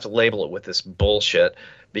 We don't have to label it with this bullshit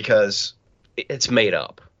because it's made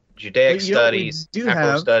up. Judaic studies,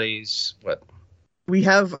 Afro studies, what? We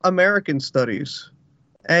have American studies,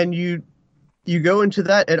 and you you go into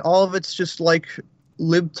that, and all of it's just like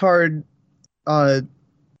libtard,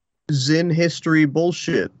 Zen history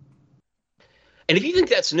bullshit. And if you think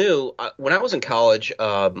that's new, when I was in college,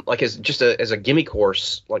 like as a gimme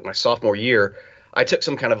course, like my sophomore year, I took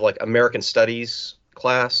some kind of like American Studies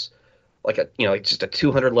class, like like just a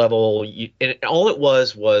 200 level, and all it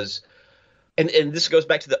was, and this goes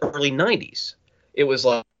back to the early 90s. It was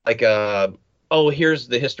here's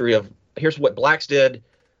the history of here's what blacks did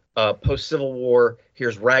post Civil War.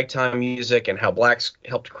 Here's ragtime music and how blacks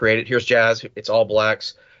helped create it. Here's jazz. It's all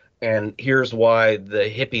blacks. And here's why the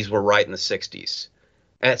hippies were right in the 60s.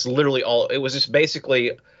 And it's literally all, it was just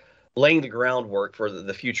basically laying the groundwork for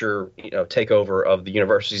the future, takeover of the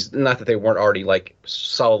universities. Not that they weren't already like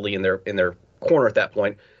solidly in their corner at that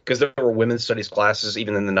point, because there were women's studies classes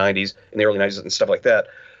even in the 90s, in the early 90s and stuff like that.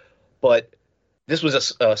 But this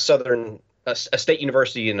was a state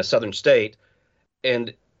university in a southern state.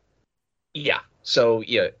 And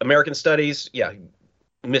American Studies,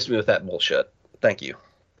 missed me with that bullshit. Thank you.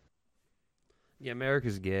 Yeah,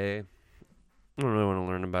 America's gay. I don't really want to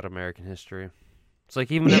learn about American history. It's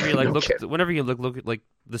like even whenever you look at like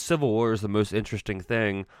the Civil War is the most interesting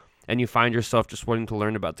thing, and you find yourself just wanting to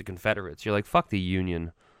learn about the Confederates. You're like, fuck the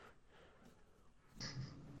Union.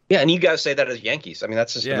 Yeah, and you guys say that as Yankees. I mean,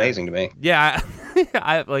 that's just amazing to me. Yeah,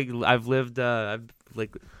 I've lived in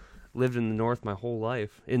the North my whole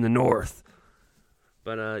life in the North.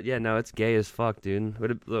 But no, it's gay as fuck, dude.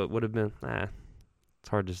 Would have been it's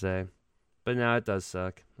hard to say. But now it does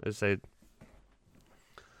suck. I'd say.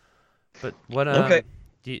 But what? Okay.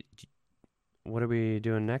 What are we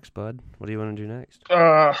doing next, bud? What do you want to do next?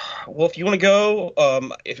 Well, if you want to go,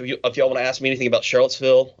 if y'all want to ask me anything about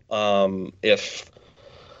Charlottesville, and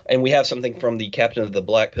we have something from the captain of the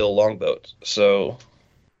Black Pill longboat. So,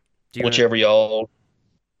 whichever y'all.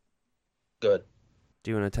 Good. Do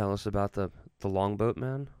you want to tell us about the longboat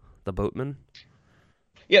man, the boatman?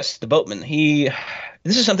 Yes, the boatman.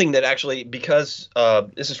 This is something that actually, because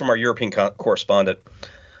this is from our European correspondent,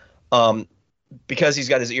 because he's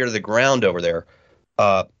got his ear to the ground over there,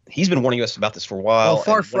 he's been warning us about this for a while. Well,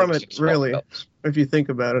 far from it, really, if you think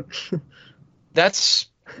about it. That's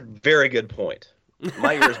a very good point.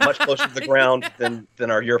 My ear is much closer to the ground than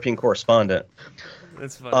our European correspondent.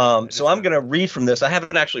 That's funny. So I'm going to read from this. I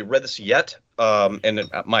haven't actually read this yet, and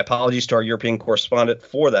my apologies to our European correspondent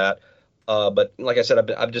for that. But like I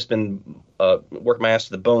said, I've just been working my ass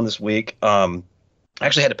to the bone this week. I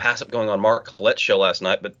actually had to pass up going on Mark Collette's show last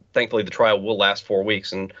night, but thankfully the trial will last 4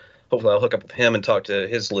 weeks, and hopefully I'll hook up with him and talk to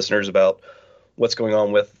his listeners about what's going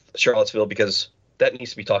on with Charlottesville, because that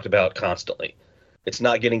needs to be talked about constantly. It's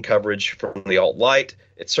not getting coverage from the alt-right.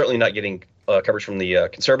 It's certainly not getting coverage from the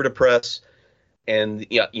conservative press. And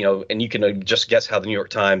and you can just guess how the New York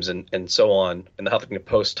Times and so on and the Huffington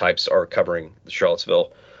Post types are covering the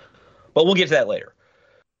Charlottesville. But we'll get to that later.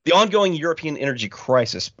 The ongoing European energy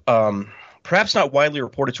crisis, perhaps not widely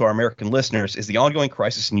reported to our American listeners, is the ongoing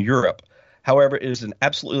crisis in Europe. However, it is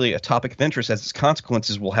absolutely a topic of interest, as its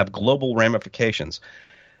consequences will have global ramifications.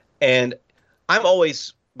 And I'm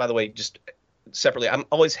always, by the way, just separately, I'm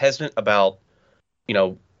always hesitant about,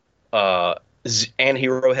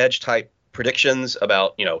 anti-hero hedge type predictions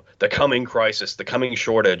about, the coming crisis, the coming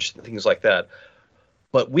shortage, things like that.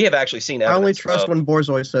 But we have actually seen evidence. I only trust when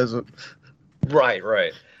Borzoi says it.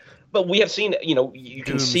 Right. But we have seen, you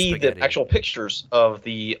can see the actual pictures of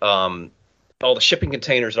the all the shipping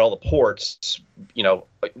containers at all the ports.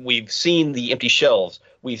 We've seen the empty shelves.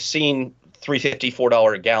 We've seen $3.50,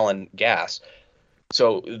 $4 a gallon gas.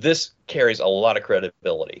 So this carries a lot of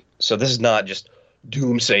credibility. So this is not just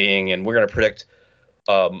doomsaying, and we're going to predict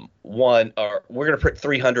we're going to predict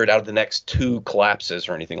 300 out of the next 2 collapses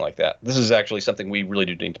or anything like that. This is actually something we really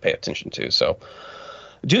do need to pay attention to. So,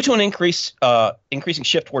 due to an increasing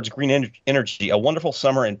shift towards green energy, a wonderful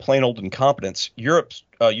summer, and plain old incompetence,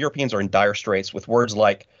 Europeans are in dire straits, with words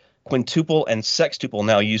like quintuple and sextuple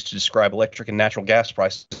now used to describe electric and natural gas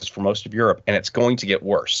prices for most of Europe, and it's going to get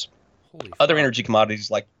worse. Other energy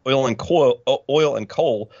commodities like oil and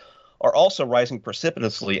coal are also rising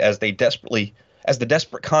precipitously as the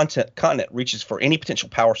desperate continent reaches for any potential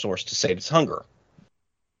power source to save its hunger.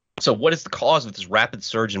 So what is the cause of this rapid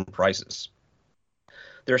surge in prices?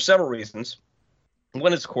 There are several reasons.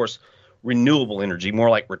 One is, of course, renewable energy, more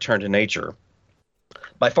like return to nature.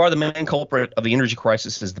 By far the main culprit of the energy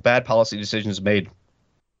crisis is the bad policy decisions made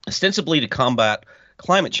ostensibly to combat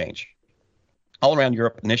climate change. All around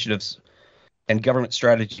Europe, initiatives and government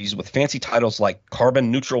strategies with fancy titles like carbon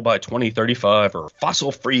neutral by 2035 or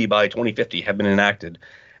fossil free by 2050 have been enacted,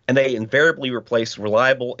 and they invariably replace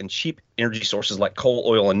reliable and cheap energy sources like coal,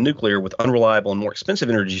 oil, and nuclear with unreliable and more expensive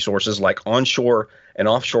energy sources like onshore and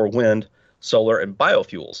offshore wind, solar, and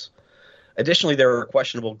biofuels. Additionally, there are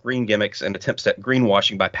questionable green gimmicks and attempts at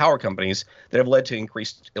greenwashing by power companies that have led to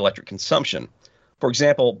increased electric consumption. For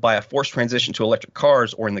example, by a forced transition to electric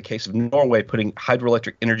cars, or in the case of Norway, putting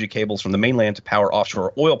hydroelectric energy cables from the mainland to power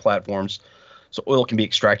offshore oil platforms so oil can be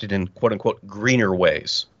extracted in quote-unquote greener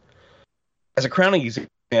ways. As a crowning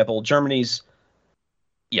example, Germany's,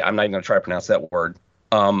 I'm not even going to try to pronounce that word,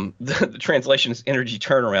 the translation is energy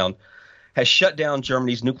turnaround, has shut down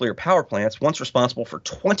Germany's nuclear power plants, once responsible for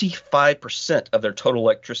 25% of their total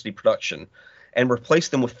electricity production, and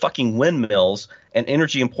replaced them with fucking windmills and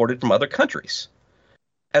energy imported from other countries.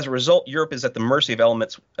 As a result, Europe is at the mercy of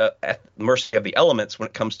the elements when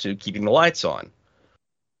it comes to keeping the lights on.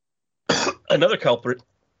 Another culprit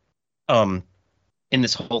in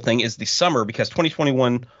this whole thing is the summer, because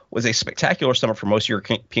 2021 was a spectacular summer for most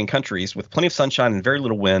European countries with plenty of sunshine and very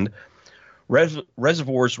little wind.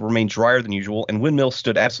 Reservoirs remained drier than usual, and windmills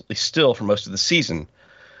stood absolutely still for most of the season.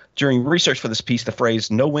 During research for this piece, the phrase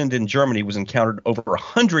 "no wind in Germany" was encountered over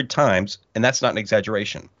 100 times, and that's not an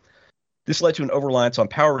exaggeration. This led to an overreliance on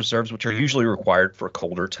power reserves, which are usually required for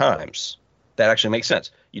colder times. That actually makes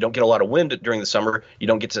sense. You don't get a lot of wind during the summer. You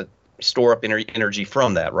don't get to store up energy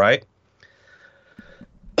from that, right?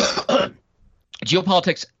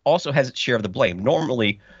 Geopolitics also has its share of the blame.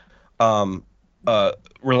 Normally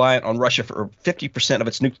reliant on Russia for 50% of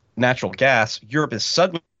its natural gas, Europe is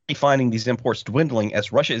suddenly finding these imports dwindling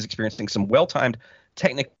as Russia is experiencing some well-timed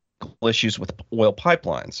technical issues with oil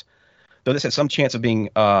pipelines. Though this has some chance of being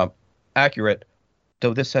accurate,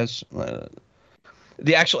 though this has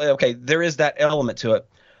there is that element to it,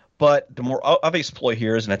 but the more obvious ploy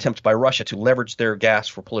here is an attempt by Russia to leverage their gas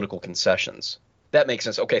for political concessions. That makes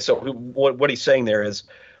sense. Okay, so what he's saying there is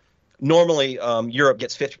normally Europe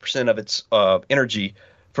gets 50% of its energy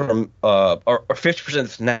from or 50% of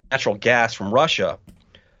its natural gas from Russia,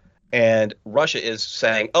 and Russia is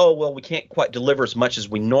saying, oh, well, we can't quite deliver as much as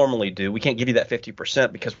we normally do. We can't give you that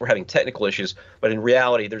 50% because we're having technical issues, but in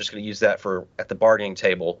reality, they're just going to use that for at the bargaining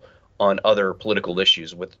table on other political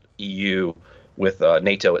issues with EU, with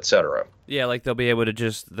NATO, etc. Yeah, like they'll be able to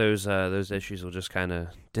just those issues will just kind of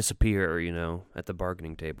disappear, at the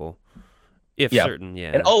bargaining table. If certain,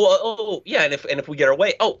 yeah. And and if we get our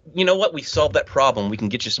way, you know what? We solved that problem. We can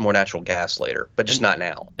get you some more natural gas later, but just not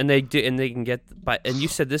now. And they do, and they can get and you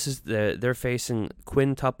said this is they're facing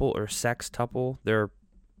quintuple or sextuple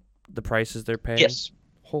the prices they're paying. Yes.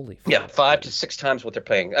 Holy. Yeah, 5 to 6 times what they're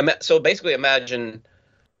paying. So basically, imagine.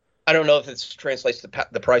 I don't know if this translates to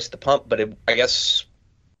the price at the pump, but I guess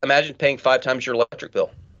imagine paying 5 times your electric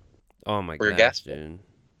bill. Oh my god, your gas dude.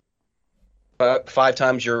 5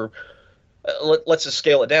 times your. Let's just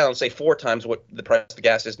scale it down. Say 4 times what the price of the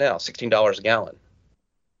gas is now, $16 a gallon.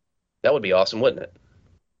 That would be awesome, wouldn't it?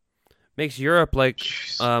 Makes Europe like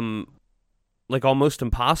almost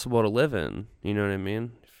impossible to live in. You know what I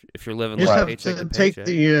mean? If you're living like paycheck to paycheck. Take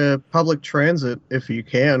the public transit if you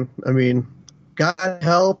can. I mean, God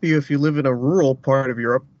help you if you live in a rural part of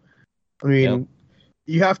Europe. I mean,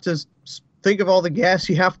 you have to think of all the gas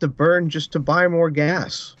you have to burn just to buy more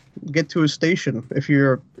gas. Get to a station if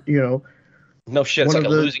you're, No shit, it's like a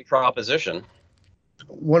losing proposition.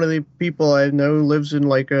 One of the people I know lives in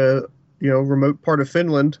like a remote part of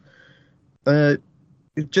Finland.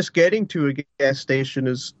 Just getting to a gas station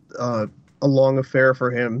is a long affair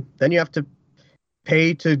for him. Then you have to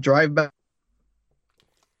pay to drive back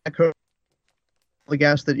home the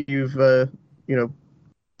gas that you've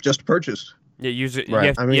just purchased. Yeah, usually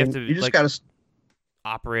right. you just gotta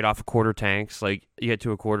operate off of quarter tanks. Like, you get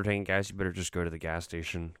to a quarter tank gas, you better just go to the gas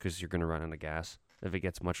station because you're going to run out of gas if it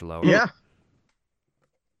gets much lower. Yeah.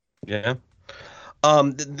 Yeah.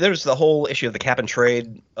 There's the whole issue of the cap and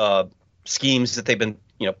trade schemes that they've been,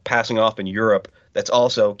 passing off in Europe. That's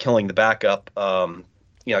also killing the backup,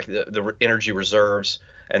 like the energy reserves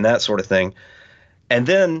and that sort of thing. And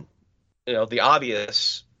then, the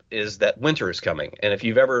obvious is that winter is coming. And if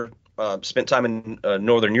you've ever spent time in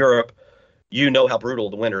Northern Europe, you know how brutal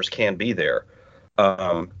the winters can be there.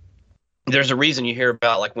 There's a reason you hear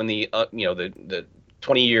about like when the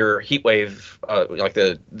 20-year heat wave, like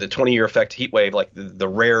the 20-year effect heat wave, like the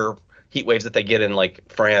rare heat waves that they get in like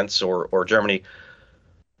France or Germany,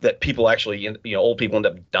 that people actually, old people end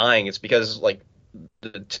up dying. It's because like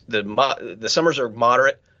the summers are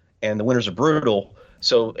moderate and the winters are brutal.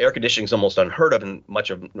 So air conditioning is almost unheard of in much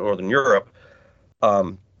of Northern Europe.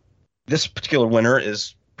 This particular winter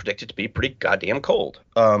is predicted to be pretty goddamn cold.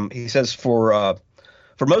 He says for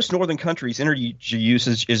most northern countries, energy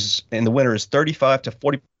usage is in the winter is 35 to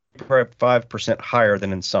 25% higher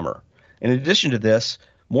than in summer. In addition to this,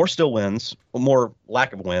 more still winds, more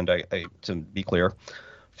lack of wind, to be clear,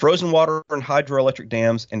 frozen water in hydroelectric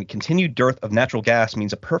dams, and continued dearth of natural gas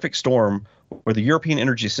means a perfect storm where the European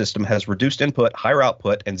energy system has reduced input, higher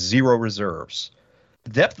output, and zero reserves.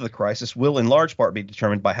 The depth of the crisis will in large part be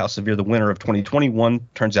determined by how severe the winter of 2021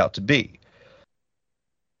 turns out to be.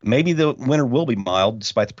 Maybe the winter will be mild,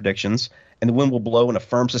 despite the predictions, and the wind will blow in a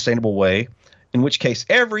firm, sustainable way, in which case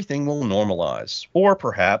everything will normalize. Or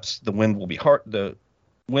perhaps the winter will be harsh,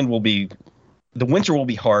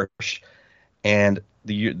 and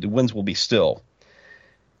the winds will be still.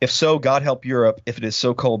 If so, God help Europe if it is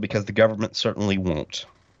so cold, because the government certainly won't.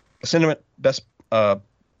 A sentiment best.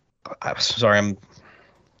 Sorry, I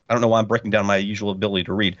don't know why I'm breaking down my usual ability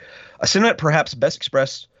to read. A sentiment perhaps best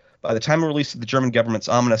expressed by the time of release of the German government's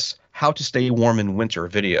ominous "How to Stay Warm in Winter"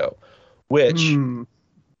 video, which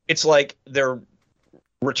it's like their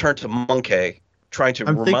return to Monkey, trying to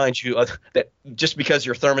remind you that just because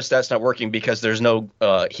your thermostat's not working because there's no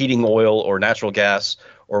heating oil or natural gas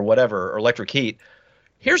or whatever, or electric heat,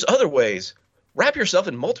 here's other ways. Wrap yourself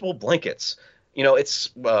in multiple blankets.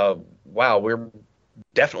 It's wow, we're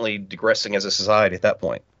definitely digressing as a society at that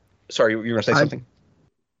point. Sorry, you were going to say something?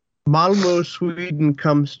 Malmo, Sweden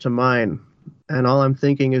comes to mind, and all I'm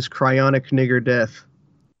thinking is cryonic nigger death.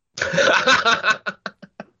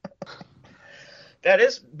 That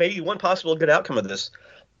is maybe one possible good outcome of this.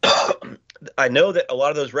 I know that a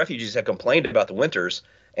lot of those refugees have complained about the winters,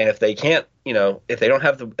 and if they can't, if they don't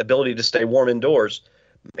have the ability to stay warm indoors,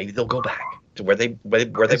 maybe they'll go back to where they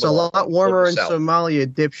It's a lot warmer in Somalia,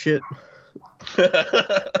 dipshit.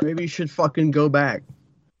 Maybe you should fucking go back.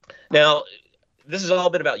 Now, this has all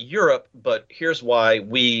been about Europe, but here's why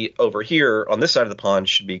we over here on this side of the pond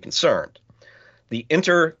should be concerned. The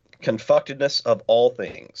interconfuctedness of all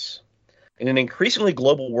things. In an increasingly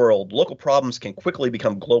global world, local problems can quickly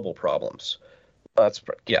become global problems.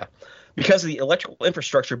 Because of the electrical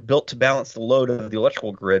infrastructure built to balance the load of the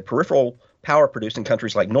electrical grid, peripheral power producing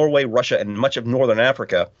countries like Norway, Russia, and much of northern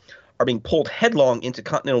Africa are being pulled headlong into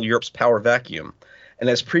continental Europe's power vacuum. And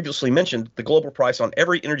as previously mentioned, the global price on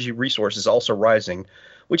every energy resource is also rising,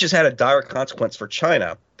 which has had a dire consequence for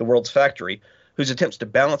China, the world's factory, whose attempts to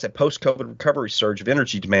balance a post-COVID recovery surge of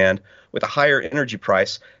energy demand with a higher energy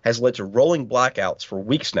price has led to rolling blackouts for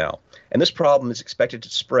weeks now. And this problem is expected to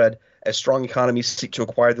spread as strong economies seek to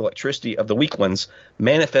acquire the electricity of the weak ones,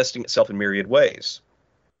 manifesting itself in myriad ways.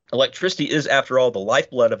 Electricity is, after all, the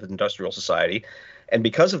lifeblood of industrial society, and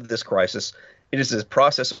because of this crisis, it is in the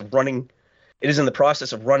process of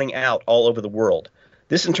running out all over the world.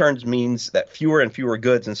 This in turn means that fewer and fewer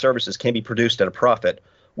goods and services can be produced at a profit,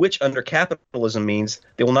 which under capitalism means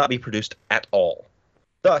they will not be produced at all.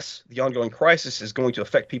 Thus, the ongoing crisis is going to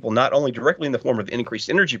affect people not only directly in the form of increased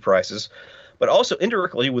energy prices, but also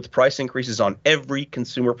indirectly with price increases on every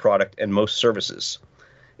consumer product and most services.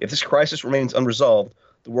 If this crisis remains unresolved,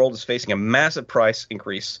 the world is facing a massive price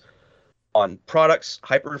increase on products,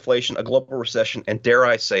 hyperinflation, a global recession, and dare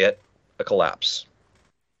I say it, a collapse.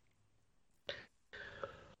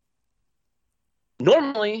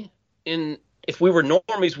 Normally, if we were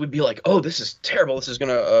normies, we'd be like, oh, this is terrible. This is going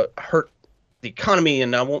to hurt the economy,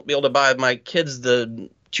 and I won't be able to buy my kids the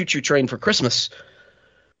choo-choo train for Christmas.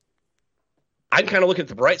 I'm kind of looking at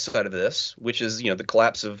the bright side of this, which is, the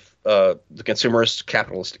collapse of the consumerist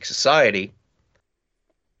capitalistic society.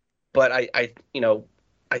 But I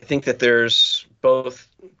think that there's both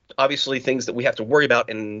obviously things that we have to worry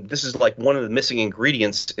about, and this is like one of the missing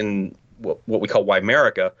ingredients in what we call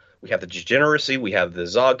Weimerica. We have the degeneracy, we have the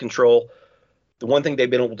Zog control. The one thing they've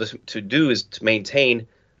been able to do is to maintain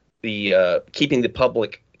the keeping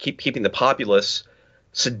the populace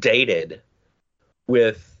sedated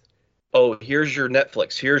with, oh, here's your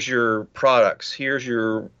Netflix, here's your products, here's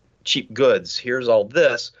your cheap goods, here's all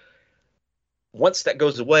this. Once that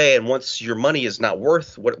goes away, and once your money is not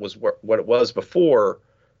worth what it was before,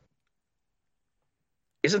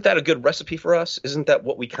 isn't that a good recipe for us? Isn't that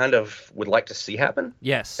what we kind of would like to see happen?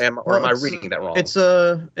 Yes. Am I reading that wrong? It's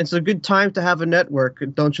a good time to have a network,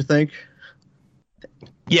 don't you think?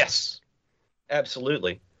 Yes,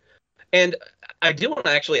 absolutely. And I do want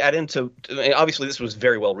to actually add into, obviously this was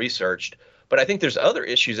very well researched, but I think there's other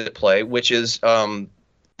issues at play, which is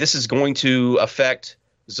this is going to affect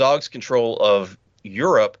Zog's control of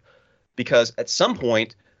Europe, because at some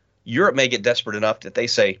point Europe may get desperate enough that they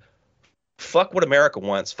say, fuck what America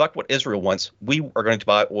wants, fuck what Israel wants, we are going to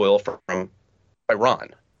buy oil from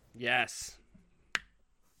Iran. Yes.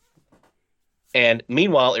 And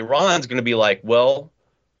meanwhile, Iran's going to be like, well,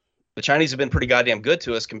 the Chinese have been pretty goddamn good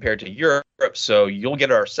to us compared to Europe, so you'll get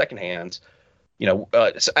our second hands.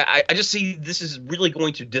 So I just see this is really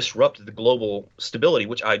going to disrupt the global stability,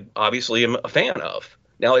 which I obviously am a fan of.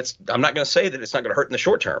 Now, I'm not going to say that it's not going to hurt in the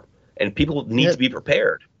short term, and people need to be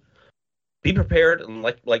prepared. Be prepared, and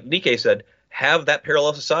like Nikkei said, have that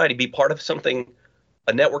parallel society be part of something,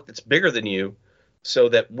 a network that's bigger than you, so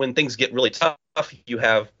that when things get really tough, you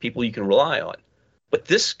have people you can rely on. But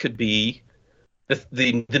this could be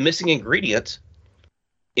the missing ingredient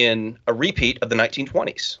in a repeat of the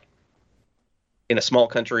 1920s in a small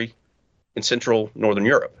country in Central Northern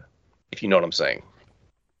Europe, if you know what I'm saying.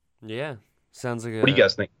 Yeah, sounds like. What do you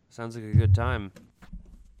guys think? Sounds like a good time.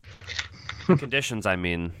 The conditions, I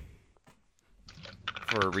mean,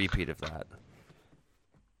 for a repeat of that.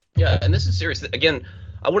 Yeah, and this is serious. Again,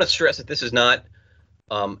 I want to stress that this is not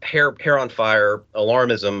hair on fire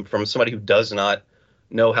alarmism from somebody who does not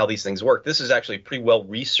know how these things work. This is actually pretty well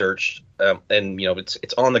researched, and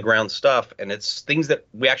it's on the ground stuff, and it's things that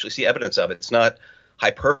we actually see evidence of. It's not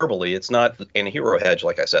hyperbole. It's not a hero hedge,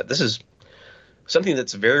 like I said. This is something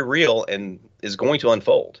that's very real and is going to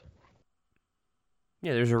unfold.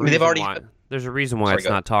 Yeah, there's a reason there's a reason why it's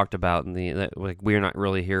not talked about in we're not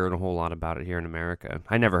really hearing a whole lot about it here in America.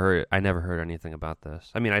 I never heard anything about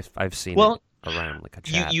this. I mean, I've seen it around like a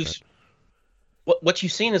chat. What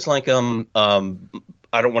you've seen is like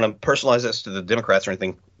I don't want to personalize this to the Democrats or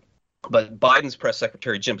anything, but Biden's press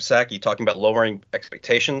secretary Jim Psaki talking about lowering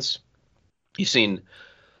expectations. You've seen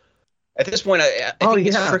at this point. I think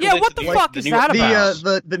it's what the fuck is that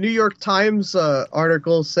about? The New York Times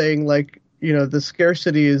article saying the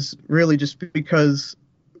scarcity is really just because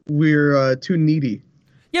we're too needy.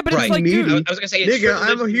 Yeah, but it's like, needy. dude, I was gonna say, nigga,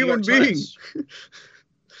 I'm a human being.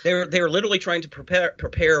 They were literally trying to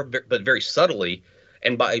prepare, but very subtly,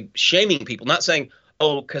 and by shaming people, not saying,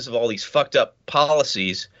 "Oh, because of all these fucked up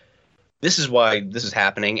policies, this is why this is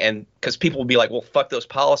happening," and because people will be like, "Well, fuck those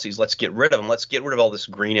policies. Let's get rid of them. Let's get rid of all this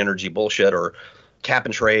green energy bullshit or cap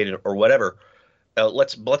and trade or whatever.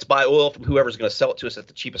 Let's buy oil from whoever's going to sell it to us at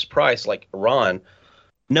the cheapest price, like Iran."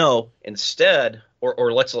 No, instead,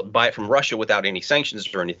 or let's buy it from Russia without any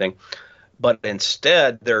sanctions or anything. But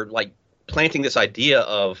instead, they're like planting this idea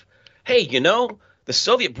of, hey, the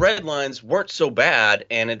Soviet bread lines weren't so bad,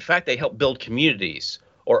 and in fact, they helped build communities.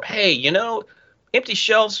 Or, hey, empty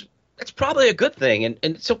shelves, that's probably a good thing, and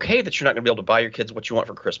it's okay that you're not going to be able to buy your kids what you want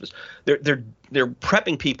for Christmas. They're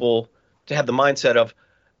prepping people to have the mindset of,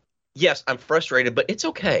 yes, I'm frustrated, but it's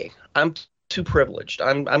okay. I'm too privileged.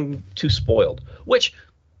 I'm too spoiled. Which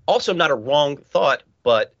also not a wrong thought,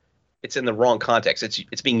 but it's in the wrong context.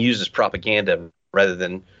 It's being used as propaganda rather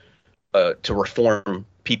than to reform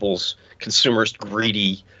people's consumerist,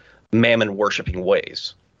 greedy, mammon-worshipping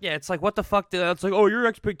ways. Yeah, it's like, what the fuck? It's like, oh, your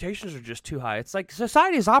expectations are just too high. It's like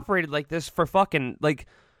society has operated like this for fucking,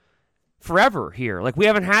 forever here. Like, we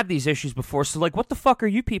haven't had these issues before, so, what the fuck are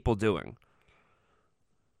you people doing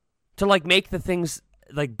to, make the things,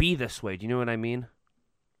 be this way? Do you know what I mean?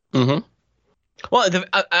 Mm-hmm. Well,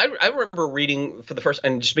 I remember reading for the first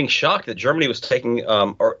and just being shocked that Germany was taking,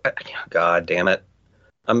 God damn it.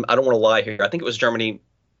 I don't want to lie here. I think it was Germany.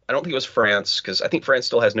 I don't think it was France, because I think France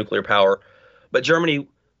still has nuclear power. But Germany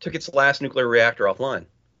took its last nuclear reactor offline.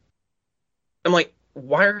 I'm like,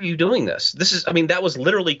 why are you doing this? That was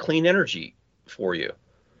literally clean energy for you.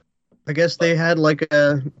 I guess they had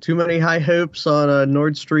too many high hopes on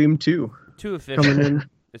Nord Stream 2. Too efficient. Coming in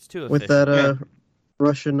it's too efficient. with that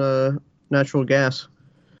Russian natural gas.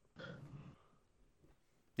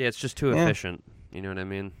 Yeah, it's just too efficient. You know what I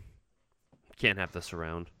mean? Can't have this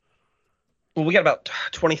around. Well, we got about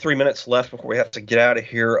 23 minutes left before we have to get out of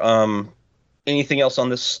here. Anything else on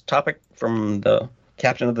this topic from the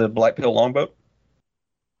captain of the Black Pill longboat?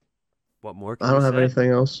 What more? I don't have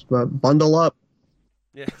anything else. But bundle up.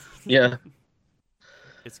 Yeah. Yeah.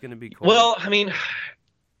 It's gonna be cool. Well,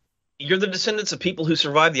 you're the descendants of people who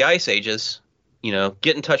survived the ice ages.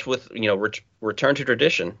 Get in touch with, return to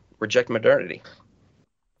tradition, reject modernity.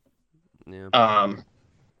 Yeah.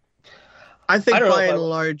 I think by and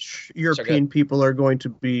large, European people are going to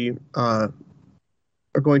be are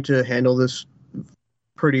going to handle this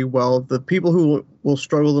pretty well. The people who will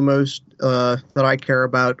struggle the most that I care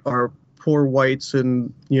about are poor whites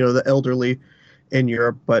and the elderly in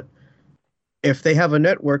Europe. But if they have a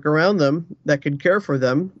network around them that can care for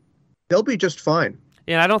them, they'll be just fine.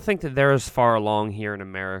 Yeah, I don't think that they're as far along here in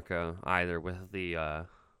America either with the,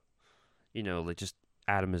 just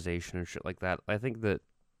atomization and shit like that. I think that,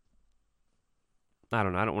 I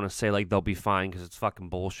don't know, I don't want to say they'll be fine because it's fucking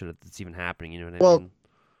bullshit that's even happening, you know what I mean? Well,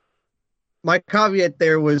 my caveat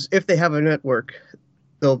there was if they have a network,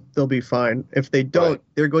 they'll be fine. If they don't,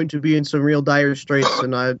 they're going to be in some real dire straits,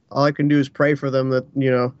 and all I can do is pray for them that,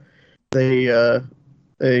 they are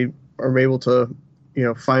able to,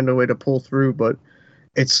 find a way to pull through. But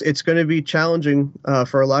it's going to be challenging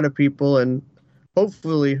for a lot of people, and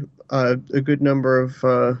hopefully a good number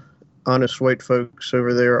of honest white folks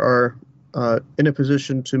over there are in a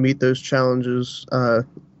position to meet those challenges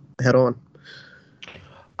head on.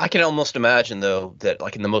 I can almost imagine, though, that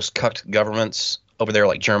like in the most cucked governments over there,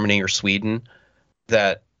 like Germany or Sweden,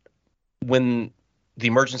 that when the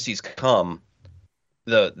emergencies come,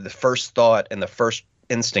 the first thought and the first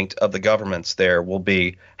instinct of the governments there will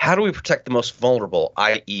be, how do we protect the most vulnerable,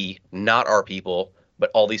 i.e. not our people, but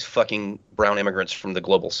all these fucking brown immigrants from the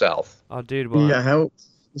global south? Oh, dude. Well, yeah, how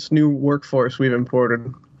this new workforce we've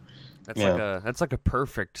imported. That's like a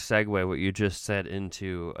perfect segue, what you just said,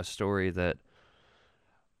 into a story that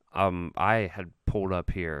I had pulled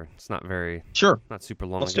up here. It's not super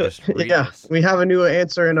long. Let's do it. Yeah, we have a new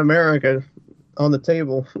answer in America on the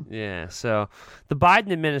table. Yeah, so the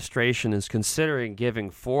Biden administration is considering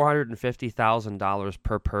giving $450,000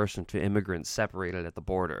 per person to immigrants separated at the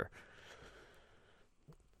border.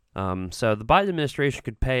 So the Biden administration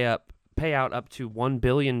could pay out up to $1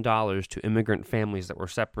 billion to immigrant families that were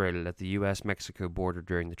separated at the U.S.-Mexico border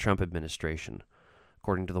during the Trump administration.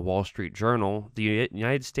 According to the Wall Street Journal, the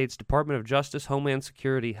United States Department of Justice, Homeland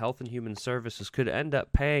Security, Health and Human Services could end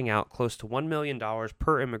up paying out close to $1 million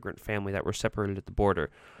per immigrant family that were separated at the border.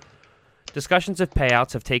 Discussions of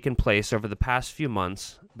payouts have taken place over the past few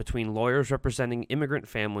months between lawyers representing immigrant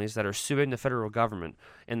families that are suing the federal government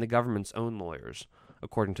and the government's own lawyers,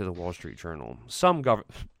 according to the Wall Street Journal. Some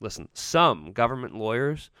government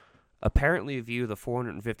lawyers apparently view the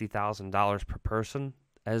 $450,000 per person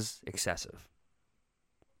as excessive.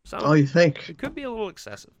 You think? It could be a little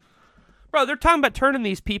excessive. Bro, they're talking about turning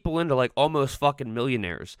these people into, like, almost fucking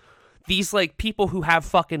millionaires. These, like, people who have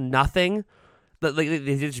fucking nothing, that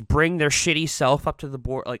they just bring their shitty self up to the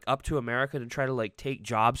board, like, up to America to try to, like, take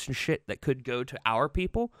jobs and shit that could go to our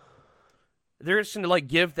people. They're just going to, like,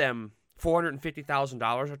 give them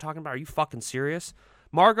 $450,000. They're talking about, are you fucking serious?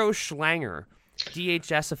 Margot Schlanger,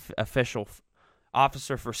 DHS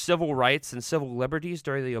officer for civil rights and civil liberties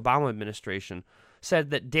during the Obama administration,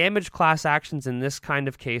 said that damaged class actions in this kind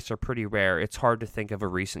of case are pretty rare. It's hard to think of a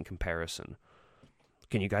recent comparison.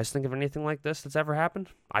 Can you guys think of anything like this that's ever happened?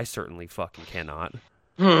 I certainly fucking cannot.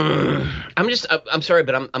 I'm sorry,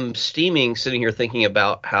 but I'm steaming sitting here thinking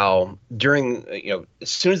about how during,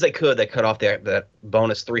 as soon as they cut off that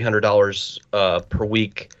bonus $300 per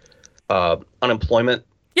week unemployment.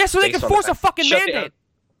 Yeah, so they can force a fucking mandate. Down.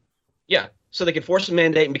 Yeah, so they could force a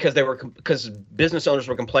mandate, and because business owners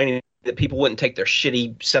were complaining that people wouldn't take their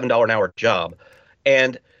shitty $7 an hour job.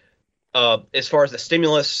 And as far as the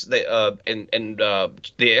stimulus, the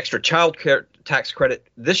extra child care tax credit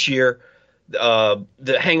this year,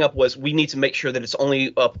 the hang up was we need to make sure that it's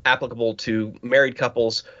only applicable to married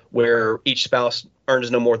couples where each spouse earns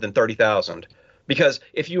no more than $30,000. Because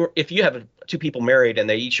if you have two people married and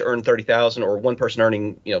they each earn $30,000, or one person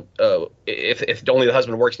earning, if only the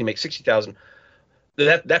husband works and he makes $60,000,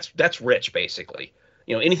 that's rich basically.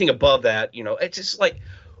 Anything above that, it's just like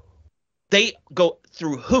they go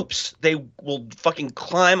through hoops. They will fucking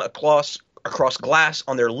climb across glass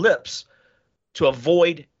on their lips to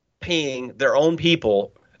avoid paying their own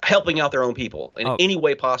people, helping out their own people in any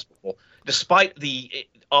way possible, despite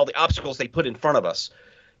all the obstacles they put in front of us.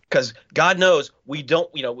 Because God knows we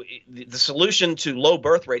don't, the solution to low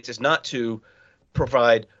birth rates is not to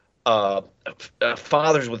provide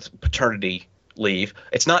fathers with paternity leave.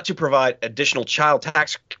 It's not to provide additional child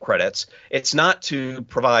tax credits. It's not to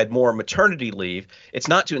provide more maternity leave. It's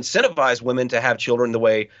not to incentivize women to have children the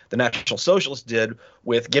way the National Socialists did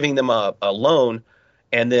with giving them a loan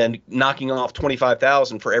and then knocking off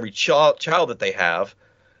 $25,000 for every child that they have.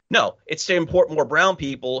 No, it's to import more brown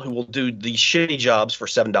people who will do these shitty jobs for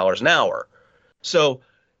 $7 an hour. So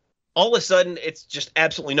all of a sudden, it's just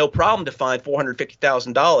absolutely no problem to find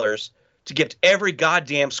 $450,000 to give to every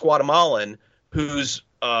goddamn Guatemalan whose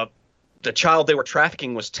the child they were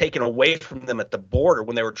trafficking was taken away from them at the border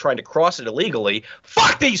when they were trying to cross it illegally.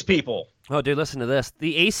 Fuck these people! Oh, dude, listen to this.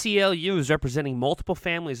 The ACLU is representing multiple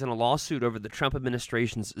families in a lawsuit over the Trump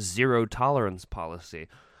administration's zero-tolerance policy.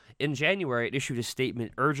 In January, it issued a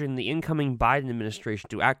statement urging the incoming Biden administration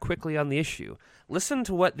to act quickly on the issue. Listen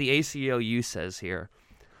to what the ACLU says here.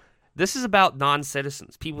 This is about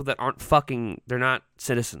non-citizens, people that they're not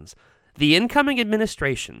citizens. The incoming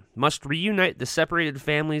administration must reunite the separated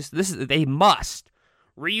families. They must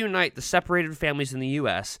reunite the separated families in the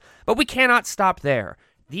U.S., but we cannot stop there.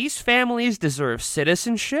 These families deserve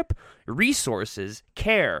citizenship, resources,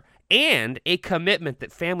 care, and a commitment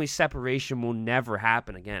that family separation will never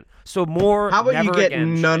happen again. So more. How about never you get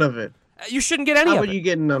again none shit. of it? You shouldn't get any How of about it. you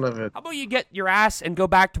get none of it? How about you get your ass and go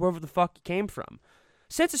back to wherever the fuck you came from?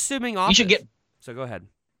 Since assuming office. You should get. So go ahead.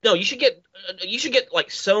 No, you should get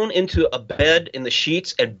like sewn into a bed in the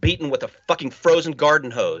sheets and beaten with a fucking frozen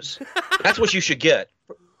garden hose. That's what you should get.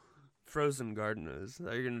 Frozen garden hose.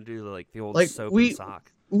 Are you gonna do like the old Like, soap and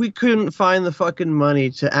sock? We couldn't find the fucking money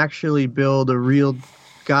to actually build a real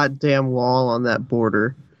goddamn wall on that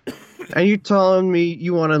border. And you're telling me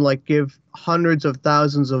you want to like give hundreds of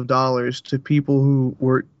thousands of dollars to people who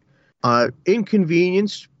were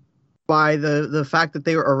inconvenienced by the fact that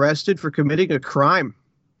they were arrested for committing a crime.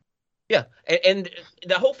 Yeah, and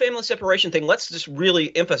the whole family separation thing. Let's just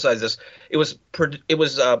really emphasize this. It was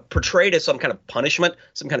portrayed as some kind of punishment,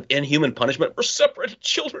 some kind of inhuman punishment. We're separating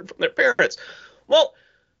children from their parents. Well,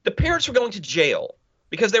 the parents were going to jail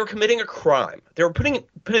because they were committing a crime. They were put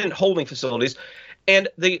in holding facilities, and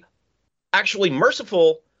the actually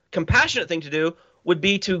merciful, compassionate thing to do would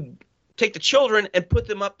be to take the children and put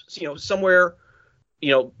them up, somewhere,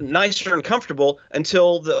 nicer and comfortable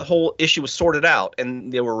until the whole issue was sorted out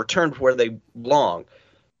and they were returned where they belong.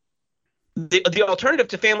 The alternative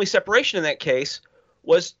to family separation in that case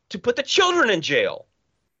was to put the children in jail.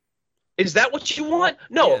 Is that what you want?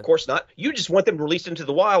 No, Yeah. Of course not. You just want them released into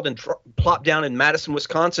the wild and plop down in Madison,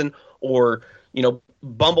 Wisconsin, or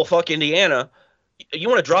Bumblefuck, Indiana. You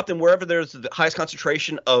want to drop them wherever there's the highest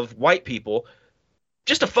concentration of white people,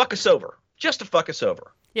 just to fuck us over. Just to fuck us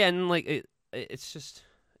over. Yeah, and like it's just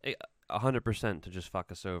 100% to just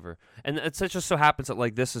fuck us over. And it just so happens that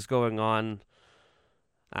like this is going on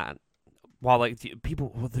while like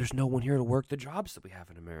there's no one here to work the jobs that we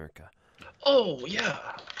have in America. Oh yeah.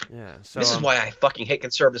 Yeah. So this is why I fucking hate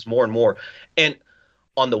conservatives more and more. And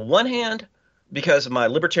on the one hand, because of my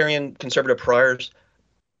libertarian conservative priors,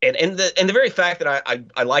 and the very fact that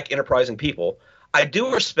I like enterprising people, I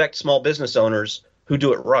do respect small business owners who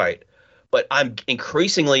do it right. But I'm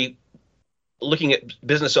increasingly looking at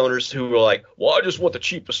business owners who are like, well, I just want the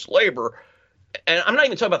cheapest labor. And I'm not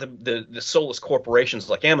even talking about the soulless corporations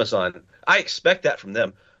like Amazon. I expect that from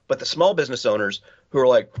them. But the small business owners who are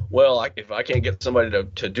like, well, if I can't get somebody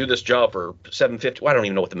to do this job for $7.50, well, I don't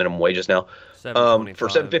even know what the minimum wage is now. For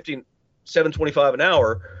 $7.25 an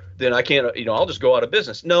hour, then I can't, I'll just go out of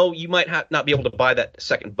business. No, you might not be able to buy that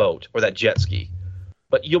second boat or that jet ski,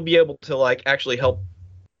 but you'll be able to like actually help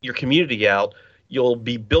your community out. You'll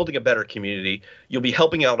be building a better community. You'll be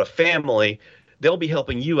helping out a family. They'll be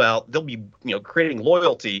helping you out. They'll be, creating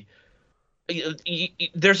loyalty.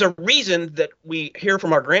 There's a reason that we hear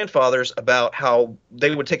from our grandfathers about how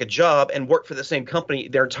they would take a job and work for the same company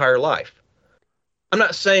their entire life. I'm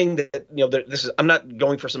not saying that, I'm not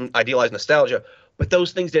going for some idealized nostalgia, but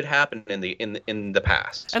those things did happen in the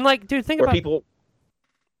past. And like, dude, think where about people.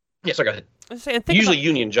 Yes, go ahead. Saying, usually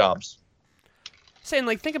union jobs. Saying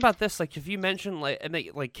like, think about this. Like, if you mention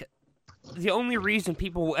like the only reason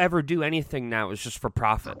people will ever do anything now is just for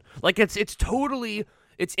profit. Like, it's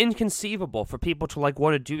inconceivable for people to like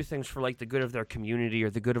want to do things for like the good of their community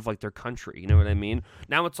or the good of like their country. You know what I mean?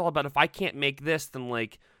 Now it's all about if I can't make this, then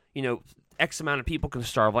like, X amount of people can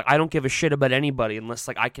starve. Like, I don't give a shit about anybody unless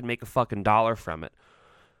like I can make a fucking dollar from it.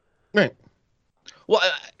 Right. Well,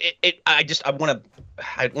 I want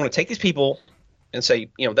to take these people and say,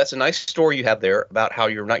 that's a nice story you have there about how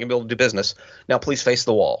you're not going to be able to do business. Now, please face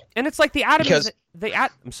the wall. And it's like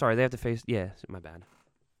I'm sorry, they have to face. Yeah, my bad.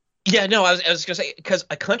 Yeah, no, I was going to say, because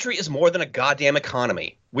a country is more than a goddamn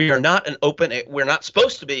economy. We're not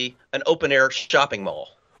supposed to be an open air shopping mall.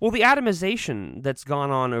 Well, the atomization that's gone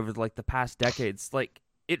on over like the past decades, like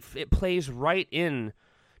it plays right in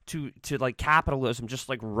to like capitalism just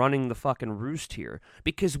like running the fucking roost here,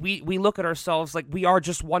 because we look at ourselves like we are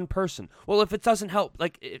just one person. Well, if it doesn't help,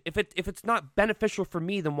 like if it's not beneficial for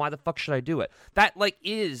me, then why the fuck should I do it? That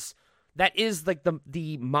is like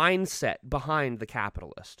the mindset behind the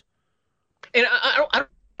capitalist. And I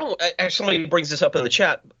don't. Somebody brings this up in the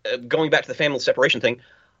chat, going back to the family separation thing.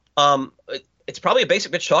 It's probably a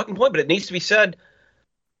basic bitch talking point, but it needs to be said.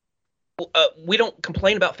 We don't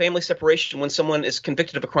complain about family separation when someone is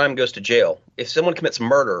convicted of a crime and goes to jail. If someone commits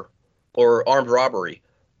murder or armed robbery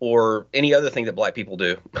or any other thing that black people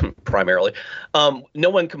do, primarily, no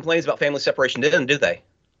one complains about family separation then, do they?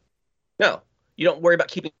 No. You don't worry about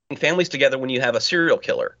keeping families together when you have a serial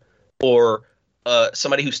killer or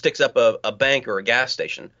somebody who sticks up a bank or a gas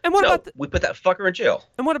station. And what about we put that fucker in jail.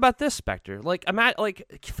 And what about this, Spectre? Like, I'm at like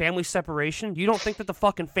family separation. You don't think that the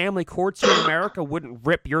fucking family courts here in America wouldn't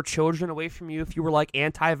rip your children away from you if you were like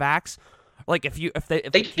anti-vax? Like if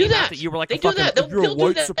they do that. You were like they a fucking They'll a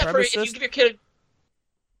white do that supremacist. If you give your kid,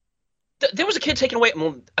 there was a kid taken away.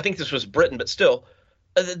 Well, I think this was Britain, but still,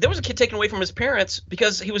 there was a kid taken away from his parents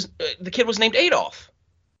because the kid was named Adolf.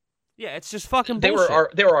 Yeah, it's just fucking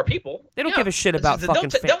bullshit. They were our people. They don't give a shit about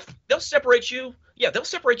fucking. They'll separate you. Yeah, they'll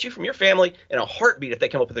separate you from your family in a heartbeat if they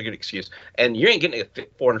come up with a good excuse. And you ain't getting a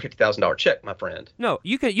 $450,000 check, my friend. No,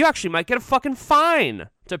 you actually might get a fucking fine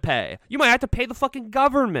to pay. You might have to pay the fucking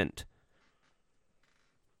government.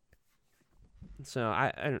 So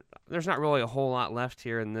I there's not really a whole lot left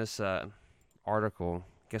here in this article.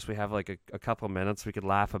 Guess we have like a couple minutes. We could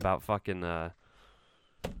laugh about fucking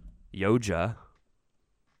Yoja.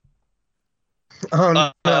 Oh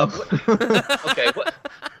no. Okay.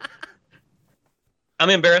 I'm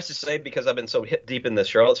embarrassed to say because I've been so hit deep in the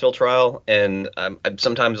Charlottesville trial, and I'm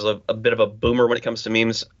sometimes a bit of a boomer when it comes to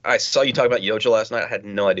memes. I saw you talk about Yoja last night. I had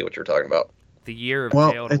no idea what you were talking about. The year of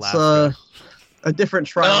well, jail to it's a different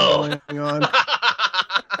trial going on.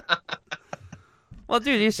 Well,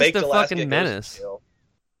 dude, he's just a fucking menace.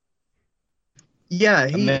 Yeah,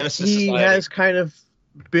 he has kind of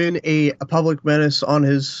been a public menace on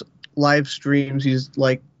his live streams. He's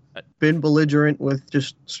like been belligerent with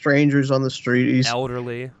just strangers on the street. He's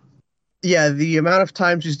elderly. Yeah, the amount of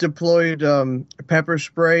times he's deployed pepper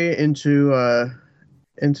spray into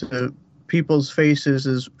people's faces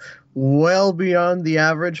is well beyond the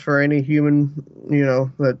average for any human,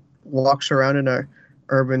 that walks around in a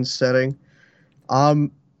urban setting.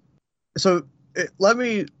 So let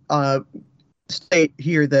me state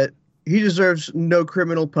here that he deserves no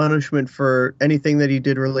criminal punishment for anything that he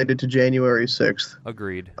did related to January 6th.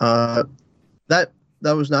 Agreed. That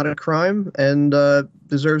was not a crime and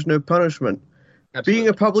deserves no punishment. Absolutely. Being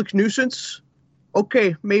a public nuisance,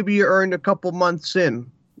 okay, maybe you earned a couple months in.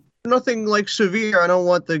 Nothing like severe. I don't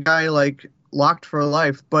want the guy like locked for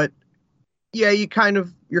life, but yeah, you're kind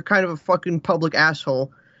of a fucking public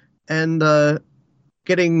asshole, and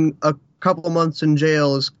getting a couple months in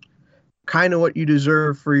jail is kind of what you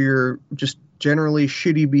deserve for your just generally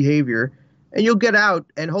shitty behavior. And you'll get out,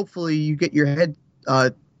 and hopefully you get your head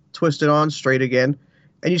twisted on straight again,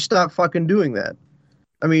 and you stop fucking doing that.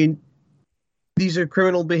 I mean, these are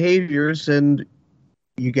criminal behaviors, and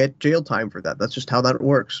you get jail time for that. That's just how that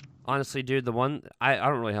works. Honestly, dude, the one I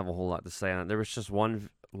don't really have a whole lot to say on it. There was just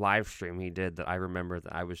one live stream he did that I remember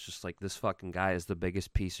that I was just like, this fucking guy is the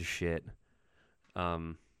biggest piece of shit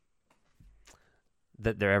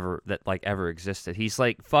that ever existed. He's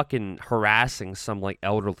like fucking harassing some like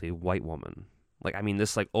elderly white woman. Like, I mean,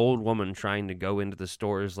 this like old woman trying to go into the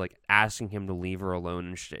stores, like asking him to leave her alone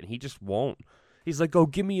and shit. And he just won't. He's like, "Oh,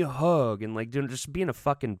 give me a hug," and like just being a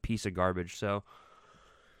fucking piece of garbage. So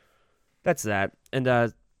that's that. And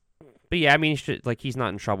but yeah, I mean, he's not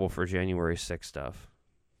in trouble for January 6th stuff.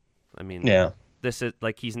 I mean, yeah, this is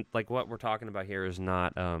like he's like what we're talking about here is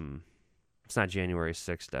not it's not January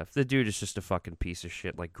 6th stuff. The dude is just a fucking piece of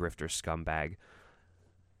shit, like grifter scumbag.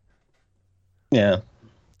 Yeah,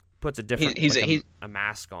 puts a different a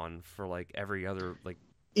mask on for like every other like.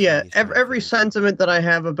 Yeah, every sentiment that I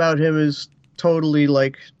have about him is totally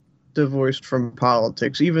like divorced from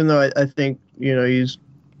politics. Even though I think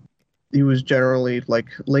he was generally like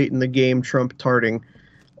late in the game Trump tarding.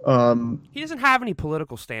 He doesn't have any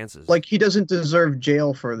political stances. Like, he doesn't deserve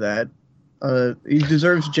jail for that. He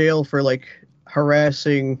deserves jail for like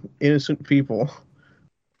harassing innocent people.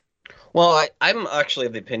 Well, I'm actually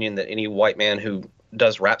of the opinion that any white man who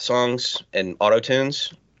does rap songs and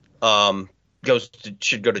auto-tunes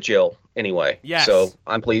should go to jail anyway. Yes. So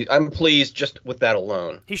I'm pleased just with that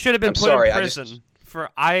alone. He should have been put in prison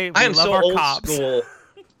I am so our old cops. School.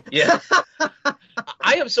 Yeah.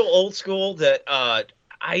 I am so old school that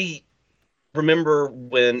I remember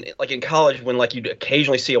when, like in college, when like you'd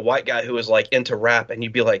occasionally see a white guy who was like into rap, and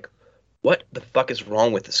you'd be like, "What the fuck is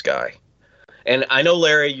wrong with this guy?" And I know,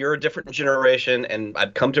 Larry, you're a different generation, and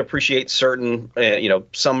I've come to appreciate certain,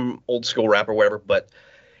 some old school rap or whatever. But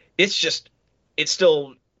it's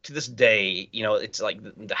still to this day, it's like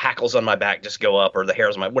the hackles on my back just go up, or the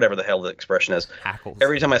hairs on my, whatever the hell the expression is. Hackles.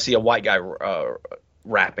 Every time I see a white guy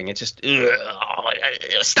rapping, it's just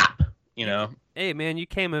stop. Hey man,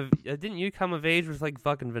 didn't you come of age with like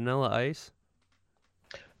fucking Vanilla Ice?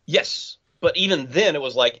 Yes, but even then it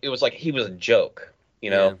was like he was a joke,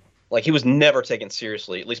 Yeah. Like he was never taken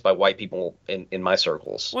seriously, at least by white people in my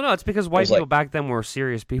circles. Well, no, it's because white people back then were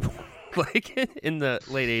serious people, like in the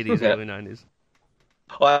late 80s, early 90s.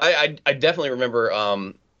 Well, I definitely remember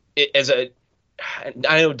I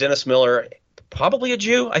know Dennis Miller, probably a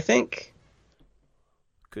Jew, I think.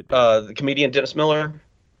 Could be. The comedian Dennis Miller.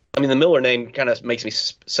 I mean, the Miller name kind of makes me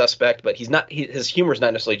suspect, but he's not. His humor is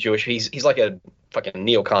not necessarily Jewish. He's like a fucking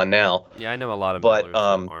neocon now. Yeah, I know a lot of Millers that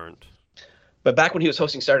aren't. But back when he was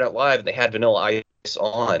hosting Saturday Night Live, and they had Vanilla Ice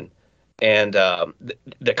on, and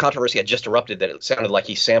the controversy had just erupted that it sounded like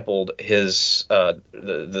he sampled his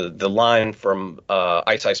the line from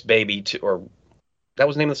Ice Ice Baby or that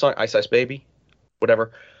was the name of the song, Ice Ice Baby,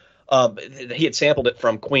 whatever. He had sampled it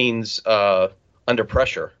from Queen's Under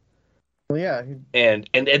Pressure. Well, yeah. And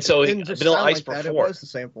so Vanilla Ice like that. performed. It was the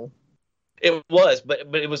sample. It was,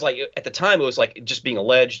 but it was like at the time it was like just being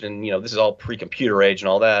alleged, and this is all pre-computer age and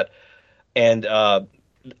all that. And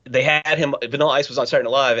they had him. Vanilla Ice was on Saturday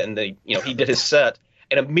Night Live, and he did his set,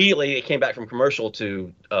 and immediately it came back from commercial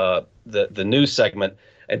to the news segment,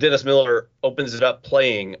 and Dennis Miller opens it up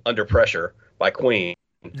playing Under Pressure by Queen,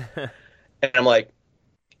 and I'm like,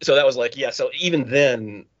 so that was like, yeah. So even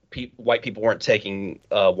then, white people weren't taking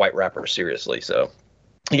white rappers seriously. So.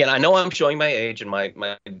 Again, I know I'm showing my age and my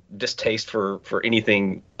distaste for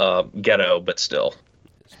anything ghetto, but still.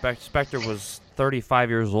 Spectre was 35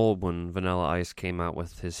 years old when Vanilla Ice came out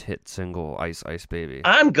with his hit single "Ice Ice Baby."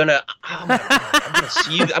 I'm gonna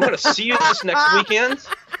see you. I'm gonna see you this next weekend.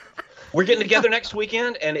 We're getting together next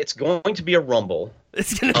weekend, and it's going to be a rumble.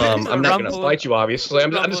 It's gonna be I'm not gonna fight you, obviously.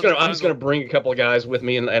 I'm just gonna bring a couple of guys with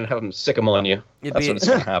me and have them sick them on you. That's what's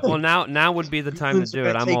gonna happen. Well, now would be the time to do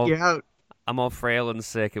it. Out. I'm all frail and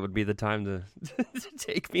sick. It would be the time to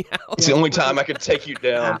take me out. It's the only time I could take you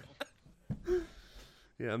down.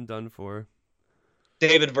 Yeah, I'm done for.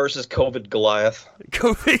 David versus COVID Goliath.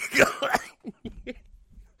 COVID Goliath.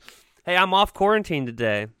 Hey, I'm off quarantine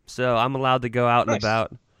today, so I'm allowed to go out and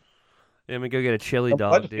about. I'm gonna go get a chili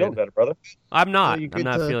dog, dude. Feel better, brother. I'm not. I'm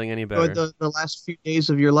not feeling any better. The last few days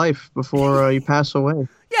of your life before you pass away.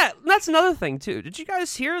 Yeah, that's another thing too. Did you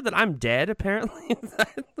guys hear that I'm dead? Apparently,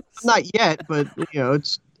 not yet, but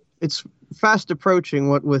it's fast approaching.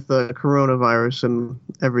 What with the coronavirus and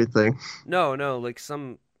everything. No, like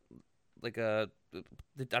I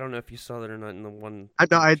don't know if you saw that or not in the one. I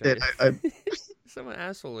know I did. Some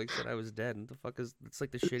asshole said I was dead. What the fuck is? It's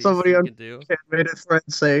like the shittiest somebody thing you can do. Made a thread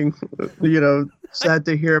saying, sad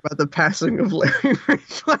to hear about the passing of Larry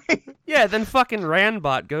Ridgway. Yeah, then fucking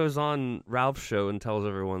Randbot goes on Ralph's show and tells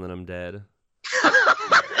everyone that I'm dead.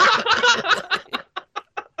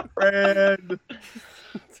 Rand.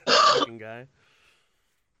 Fucking guy.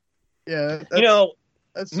 Yeah.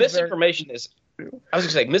 Misinformation is. I was gonna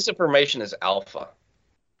say misinformation is alpha.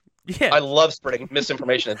 Yeah. I love spreading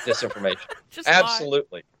misinformation and disinformation.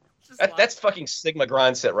 Absolutely. That's fucking Sigma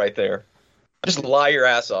grind set right there. Just lie your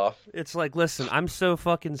ass off. It's like, listen, I'm so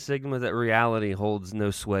fucking Sigma that reality holds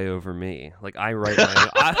no sway over me. Like I write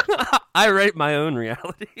my I write my own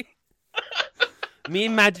reality.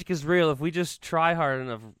 Meme magic is real. If we just try hard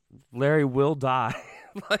enough, Larry will die.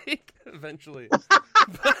 Like eventually.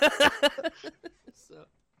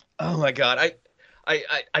 Oh my god.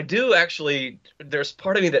 I do actually. There's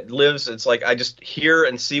part of me that lives. It's like I just hear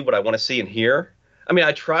and see what I want to see and hear. I mean,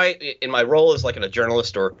 I try in my role as like a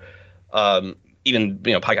journalist or even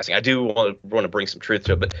podcasting. I do want to bring some truth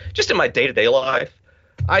to it, but just in my day-to-day life,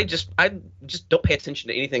 I just don't pay attention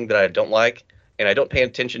to anything that I don't like, and I don't pay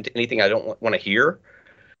attention to anything I don't want to hear.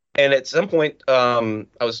 And at some point, I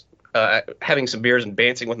was having some beers and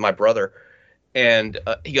dancing with my brother, and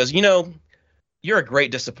he goes, "You're a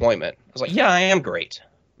great disappointment." I was like, "Yeah, I am great.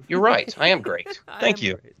 You're right. I am great. Thank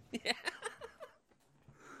you." Yeah.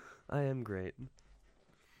 I am great.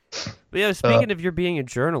 But yeah, speaking of your being a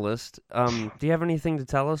journalist, do you have anything to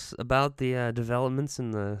tell us about the developments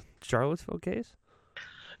in the Charlottesville case?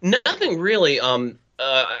 Nothing really.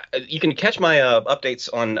 You can catch my updates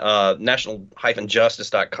on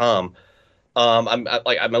national-justice.com. I'm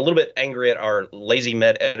a little bit angry at our lazy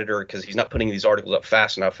med editor because he's not putting these articles up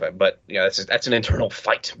fast enough. But that's an internal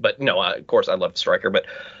fight. But of course, I love Stryker. But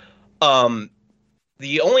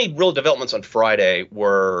the only real developments on Friday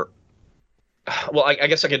were, well, I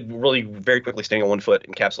guess I could really very quickly, standing on one foot,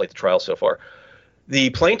 encapsulate the trial so far. The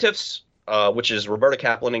plaintiffs, which is Roberta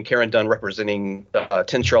Kaplan and Karen Dunn representing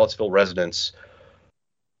 10 Charlottesville residents,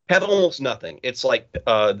 have almost nothing. It's like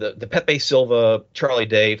the Pepe Silva, Charlie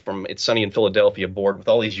Day from It's Sunny in Philadelphia board with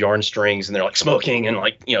all these yarn strings, and they're like smoking and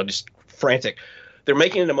just frantic. They're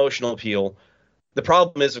making an emotional appeal. The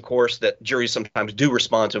problem is, of course, that juries sometimes do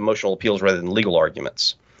respond to emotional appeals rather than legal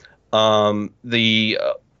arguments. The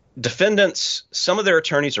defendants, some of their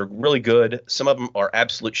attorneys are really good. Some of them are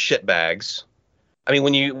absolute shitbags. I mean,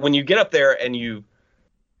 when you get up there and you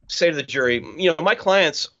say to the jury, my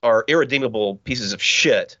clients are irredeemable pieces of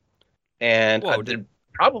shit. And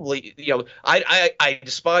probably, I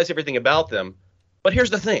despise everything about them. But here's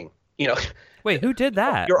the thing, Wait, who did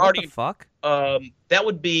that? You're what already, the fuck? That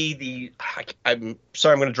would be I'm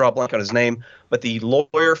sorry, I'm going to draw a blank on his name, but the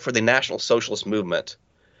lawyer for the National Socialist Movement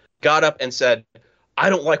got up and said, I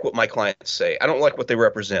don't like what my clients say. I don't like what they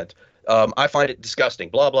represent. I find it disgusting,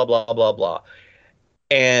 blah, blah, blah, blah, blah.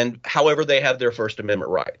 And however, they have their First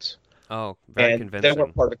Amendment rights. Oh, very and convincing. They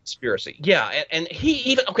weren't part of a conspiracy. Yeah, and he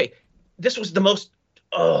even, okay, this was the most,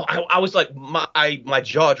 I was like, my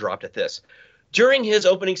jaw dropped at this. During his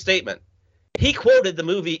opening statement, he quoted the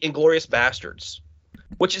movie Inglourious Bastards,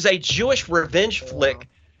 which is a Jewish revenge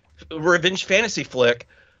fantasy flick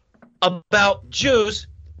about Jews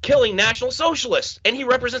killing National Socialists, and he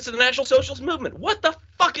represents the National Socialist movement. What the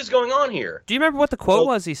fuck is going on here? Do you remember what the quote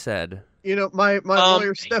was he said? You know, my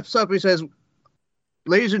lawyer steps up. He says,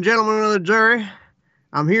 "Ladies and gentlemen of the jury,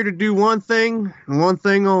 I'm here to do one thing and one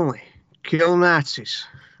thing only: kill Nazis."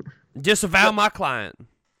 Disavow my client.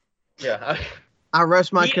 Yeah, I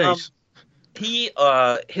rest my case.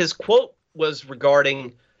 His quote was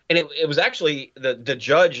regarding, and it was actually the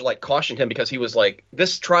judge like cautioned him because he was like,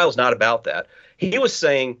 "This trial is not about that." He was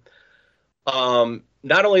saying,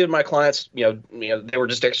 not only did my clients, they were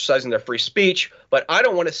just exercising their free speech, but I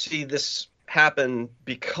don't want to see this happen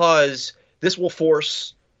because this will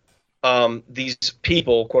force these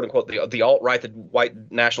people, quote unquote, the alt-right, the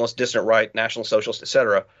white nationalist, dissident right, national socialist,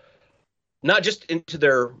 etc., not just into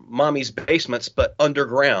their mommy's basements, but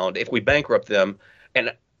underground if we bankrupt them.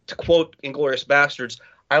 And to quote Inglourious Bastards,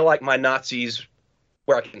 I like my Nazis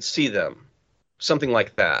where I can see them, something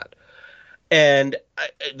like that. And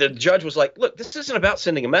the judge was like, look, this isn't about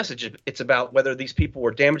sending a message. It's about whether these people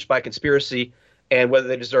were damaged by conspiracy and whether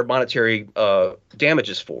they deserve monetary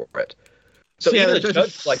damages for it. So yeah, even the judge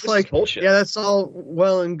was like, this is bullshit. Yeah, that's all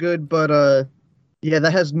well and good, but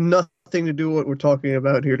that has nothing to do with what we're talking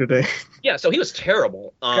about here today. Yeah, so he was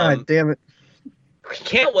terrible. God damn it.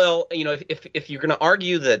 Cantwell, if you're going to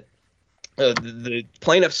argue that the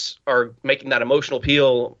plaintiffs are making that emotional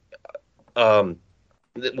appeal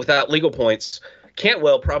without legal points,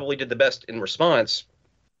 Cantwell probably did the best in response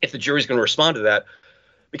if the jury's going to respond to that,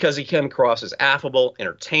 because he came across as affable,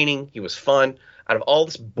 entertaining, he was fun. Out of all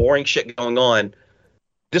this boring shit going on,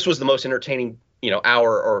 this was the most entertaining,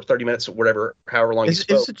 hour or 30 minutes or whatever, however long he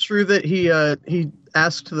spoke. Is it true that he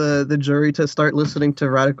asked the jury to start listening to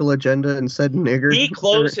Radical Agenda and said nigger?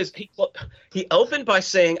 He opened by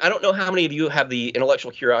saying, I don't know how many of you have the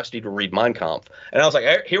intellectual curiosity to read Mein Kampf. And I was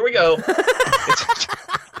like, here we go.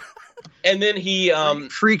 And then he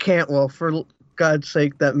free Cantwell, for God's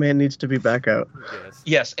sake, that man needs to be back out.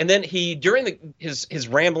 Yes, and then he, during his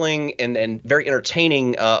rambling and very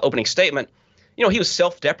entertaining opening statement, he was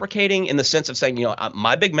self-deprecating in the sense of saying,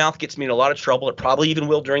 my big mouth gets me in a lot of trouble. It probably even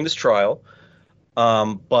will during this trial.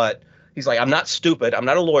 But he's like, I'm not stupid. I'm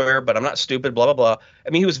not a lawyer, but I'm not stupid, blah, blah, blah.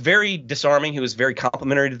 I mean, he was very disarming. He was very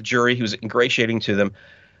complimentary to the jury. He was ingratiating to them.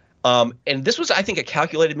 And this was, I think, a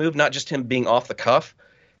calculated move, not just him being off the cuff.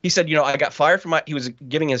 He said, I got fired from he was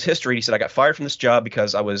giving his history. He said, I got fired from this job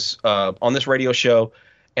because I was on this radio show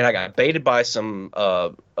and I got baited by some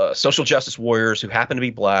social justice warriors who happened to be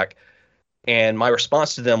black. And my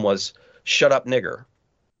response to them was, shut up, nigger.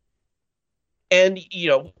 And,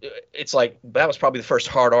 it's like, that was probably the first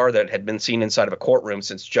hard R that had been seen inside of a courtroom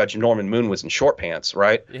since Judge Norman Moon was in short pants,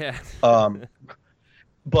 right? Yeah.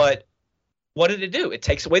 But what did it do? It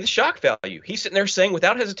takes away the shock value. He's sitting there saying,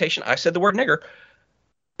 without hesitation, I said the word nigger.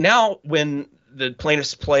 Now, when the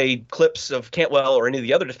plaintiffs play clips of Cantwell or any of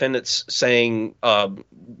the other defendants saying,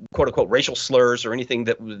 quote-unquote, racial slurs or anything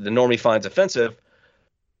that the normie finds offensive,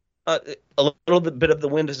 a little bit of the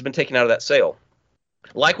wind has been taken out of that sail.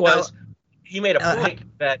 Likewise, he made a point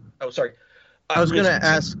that – oh, sorry. I was going to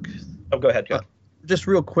ask – Oh, go ahead. Just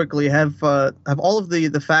real quickly, have all of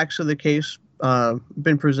the facts of the case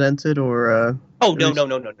been presented or Oh,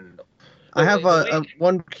 no. I have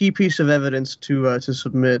one key piece of evidence to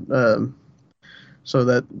submit, so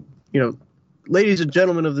that ladies and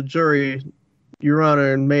gentlemen of the jury, Your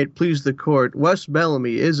Honor, and may it please the court, Wes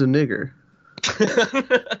Bellamy is a nigger.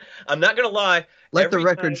 I'm not gonna lie. Let the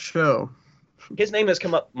record show. His name has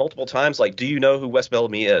come up multiple times. Like, do you know who Wes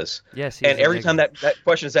Bellamy is? Yes. And every time that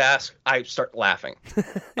question is asked, I start laughing.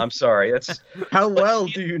 I'm sorry. That's how well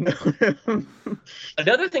do you know him?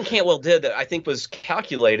 Another thing Cantwell did that I think was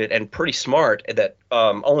calculated and pretty smart, that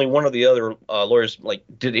only one of the other lawyers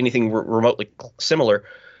did anything remotely similar.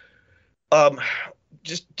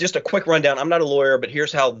 Just a quick rundown. I'm not a lawyer, but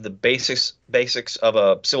here's how the basics of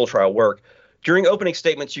a civil trial work. During opening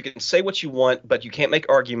statements, you can say what you want, but you can't make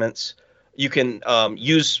arguments. You can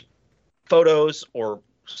use photos or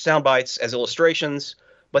sound bites as illustrations,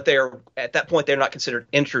 but at that point, they're not considered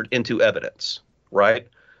entered into evidence, right?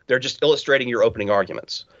 They're just illustrating your opening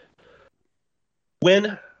arguments.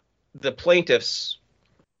 When the plaintiffs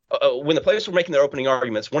were making their opening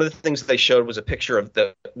arguments, one of the things that they showed was a picture of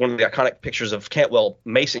one of the iconic pictures of Cantwell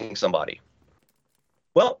macing somebody.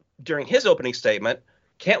 Well, during his opening statement,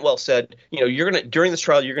 Cantwell said, during this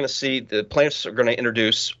trial, you're going to see the plaintiffs are going to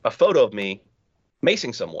introduce a photo of me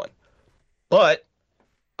macing someone. But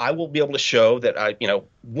I will be able to show that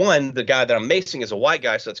one, the guy that I'm macing is a white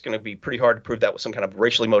guy, so it's going to be pretty hard to prove that was some kind of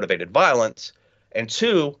racially motivated violence. And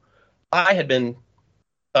two, I had been,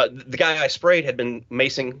 the guy I sprayed had been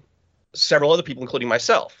macing several other people, including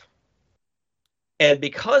myself. And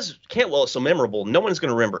because Cantwell is so memorable, no one is going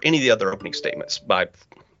to remember any of the other opening statements by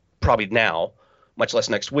probably now, much less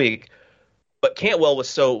next week. But Cantwell was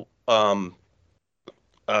so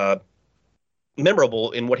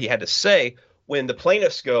memorable in what he had to say when the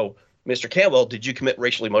plaintiffs go, Mr. Cantwell, did you commit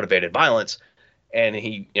racially motivated violence? And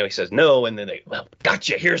he says no. And then they, well,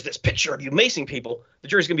 gotcha. Here's this picture of you macing people. The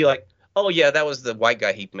jury's going to be like, oh, yeah, that was the white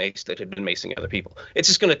guy he maced that had been macing other people. It's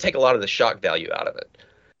just going to take a lot of the shock value out of it.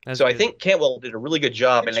 That's so good. I think Cantwell did a really good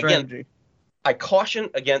job. And again, I caution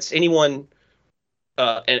against anyone,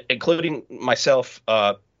 including myself,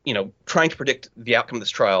 trying to predict the outcome of this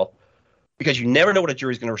trial, because you never know what a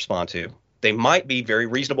jury's going to respond to. They might be very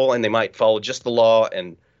reasonable and they might follow just the law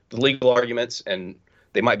and the legal arguments, and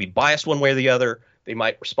they might be biased one way or the other. They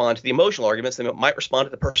might respond to the emotional arguments. They might respond to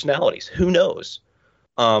the personalities. Who knows?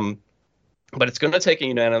 But it's going to take a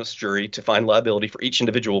unanimous jury to find liability for each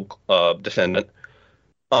individual defendant.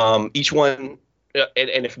 Each one,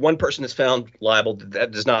 and if one person is found liable,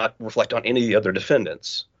 that does not reflect on any of the other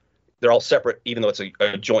defendants. They're all separate, even though it's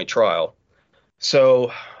a joint trial.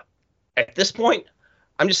 So at this point,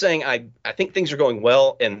 I'm just saying I think things are going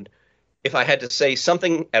well. And if I had to say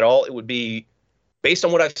something at all, it would be based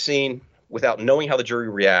on what I've seen without knowing how the jury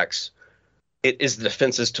reacts. It is the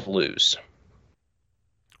defense's to lose,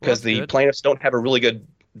 because the plaintiffs don't have a really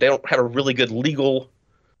good legal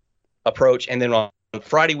approach. And then on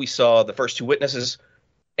Friday, we saw the first two witnesses,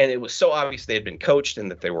 and it was so obvious they had been coached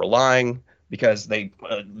and that they were lying, because the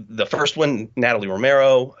first one, Natalie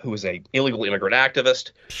Romero, who is a illegal immigrant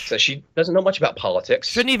activist, says she doesn't know much about politics.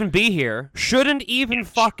 Shouldn't even be here. Shouldn't even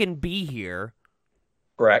fucking be here.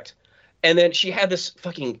 Correct. And then she had this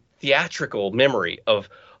fucking theatrical memory of,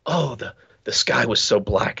 the sky was so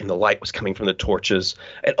black and the light was coming from the torches,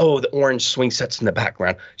 and the orange swing sets in the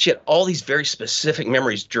background. She had all these very specific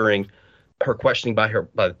memories during her questioning by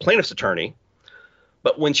the plaintiff's attorney.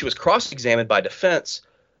 But when she was cross-examined by defense,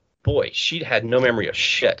 boy, she had no memory of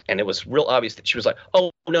shit. And it was real obvious that she was like,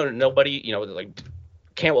 oh, no, nobody, like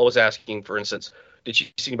Cantwell was asking, for instance, did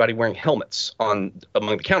she see anybody wearing helmets among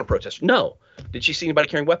the counter-protesters? No. Did she see anybody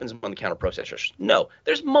carrying weapons among the counter-protesters? No.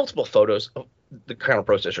 There's multiple photos of the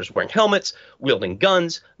counter-protesters wearing helmets, wielding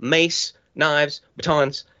guns, mace, knives,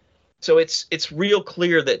 batons. So it's real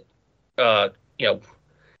clear that,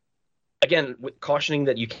 again, with cautioning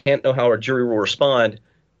that you can't know how a jury will respond,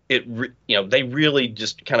 they really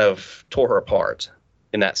just kind of tore her apart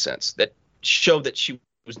in that sense. That showed that she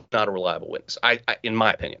was not a reliable witness, in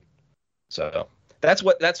my opinion. So that's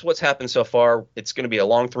what's happened so far. It's going to be a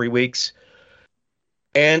long 3 weeks.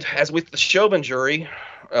 And as with the Chauvin jury,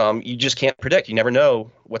 you just can't predict. You never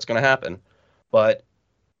know what's going to happen. But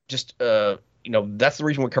just that's the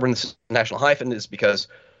reason we're covering this National Hyphen, is because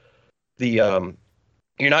you're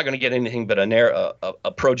not going to get anything but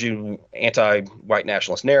a pro-Jew, anti-white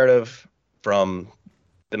nationalist narrative from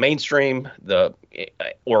the mainstream,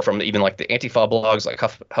 or from even like the Antifa blogs like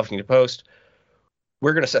Huffington Post.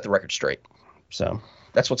 We're going to set the record straight. So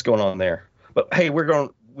that's what's going on there. But hey, we've gone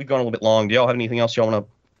a little bit long. Do y'all have anything else y'all want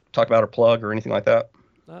to talk about or plug or anything like that?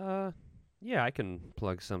 Yeah, I can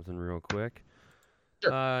plug something real quick.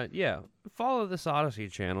 Sure. Yeah, follow this Odyssey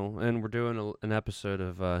channel, and we're doing an episode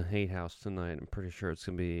of Hate House tonight. I'm pretty sure it's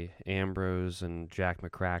going to be Ambrose and Jack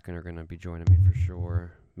McCracken are going to be joining me for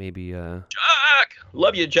sure. Maybe, Jack!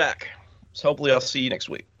 Love you, Jack. So hopefully I'll see you next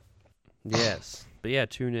week. Yes. But yeah,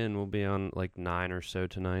 tune in. We'll be on like 9 or so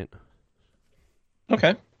tonight.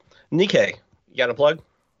 Okay. Nikkei, you got a plug?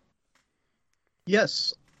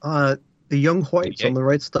 Yes. The Young Whites on the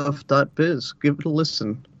rightstuff.biz. Give it a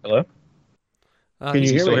listen. Hello? Can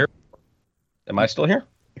you hear me? Here? Am I still here?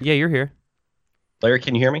 Yeah, you're here. Larry,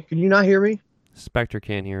 can you hear me? Can you not hear me? Spectre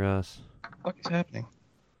can't hear us. What is happening?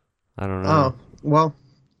 I don't know. Oh, well.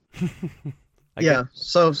 Yeah,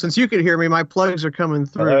 so since you can hear me, my plugs are coming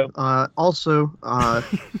through. Also,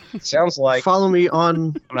 sounds like follow me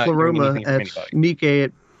on Pleroma at Nikkei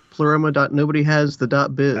at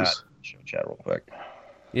pleroma.nobodyhas.biz. Chat real quick.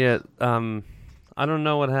 Yeah, I don't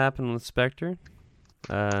know what happened with Spectre.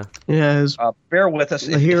 Bear with us.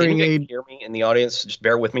 The hearing aid. Hear me in the audience. Just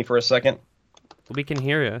bear with me for a second. We can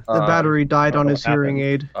hear you. The battery died on his hearing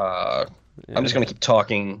aid. I'm just going to keep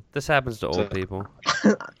talking. This happens to old people.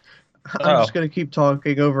 I'm just going to keep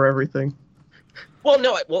talking over everything. Well,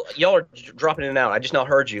 no, well, y'all are dropping in and out. I just now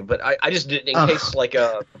heard you, but I just did in case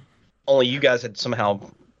only you guys had somehow.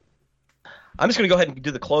 I'm just gonna go ahead and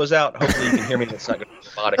do the closeout. Hopefully, you can hear me. It's not gonna be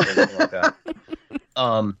robotic or anything like that.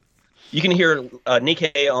 You can hear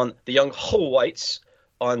Nikkei on the Young Ho Whites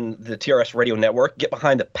on the TRS Radio Network. Get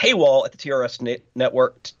behind the paywall at the TRS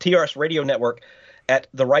Network, TRS Radio Network at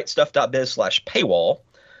therightstuff.biz/paywall.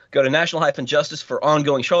 Go to National-Justice for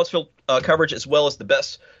ongoing Charlottesville coverage, as well as the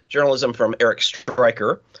best journalism from Eric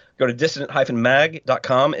Stryker. Go to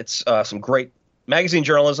dissident-mag.com. It's some great magazine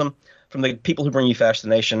journalism from the people who bring you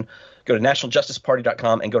Fascination. Go to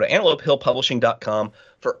nationaljusticeparty.com and go to antelopehillpublishing.com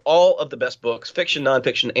for all of the best books, fiction,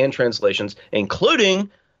 nonfiction, and translations,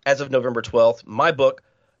 including, as of November 12th, my book,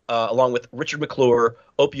 along with Richard McClure,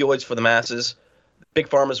 Opioids for the Masses, Big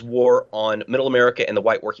Pharma's War on Middle America and the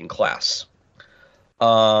White Working Class.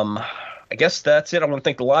 I guess that's it. I want to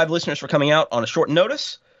thank the live listeners for coming out on a short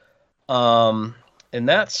notice. And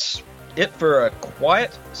that's it for a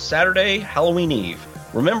quiet Saturday Halloween Eve.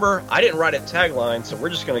 Remember, I didn't write a tagline, so we're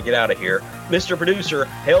just going to get out of here. Mr. Producer,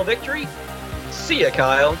 hail victory. See ya,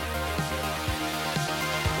 Kyle.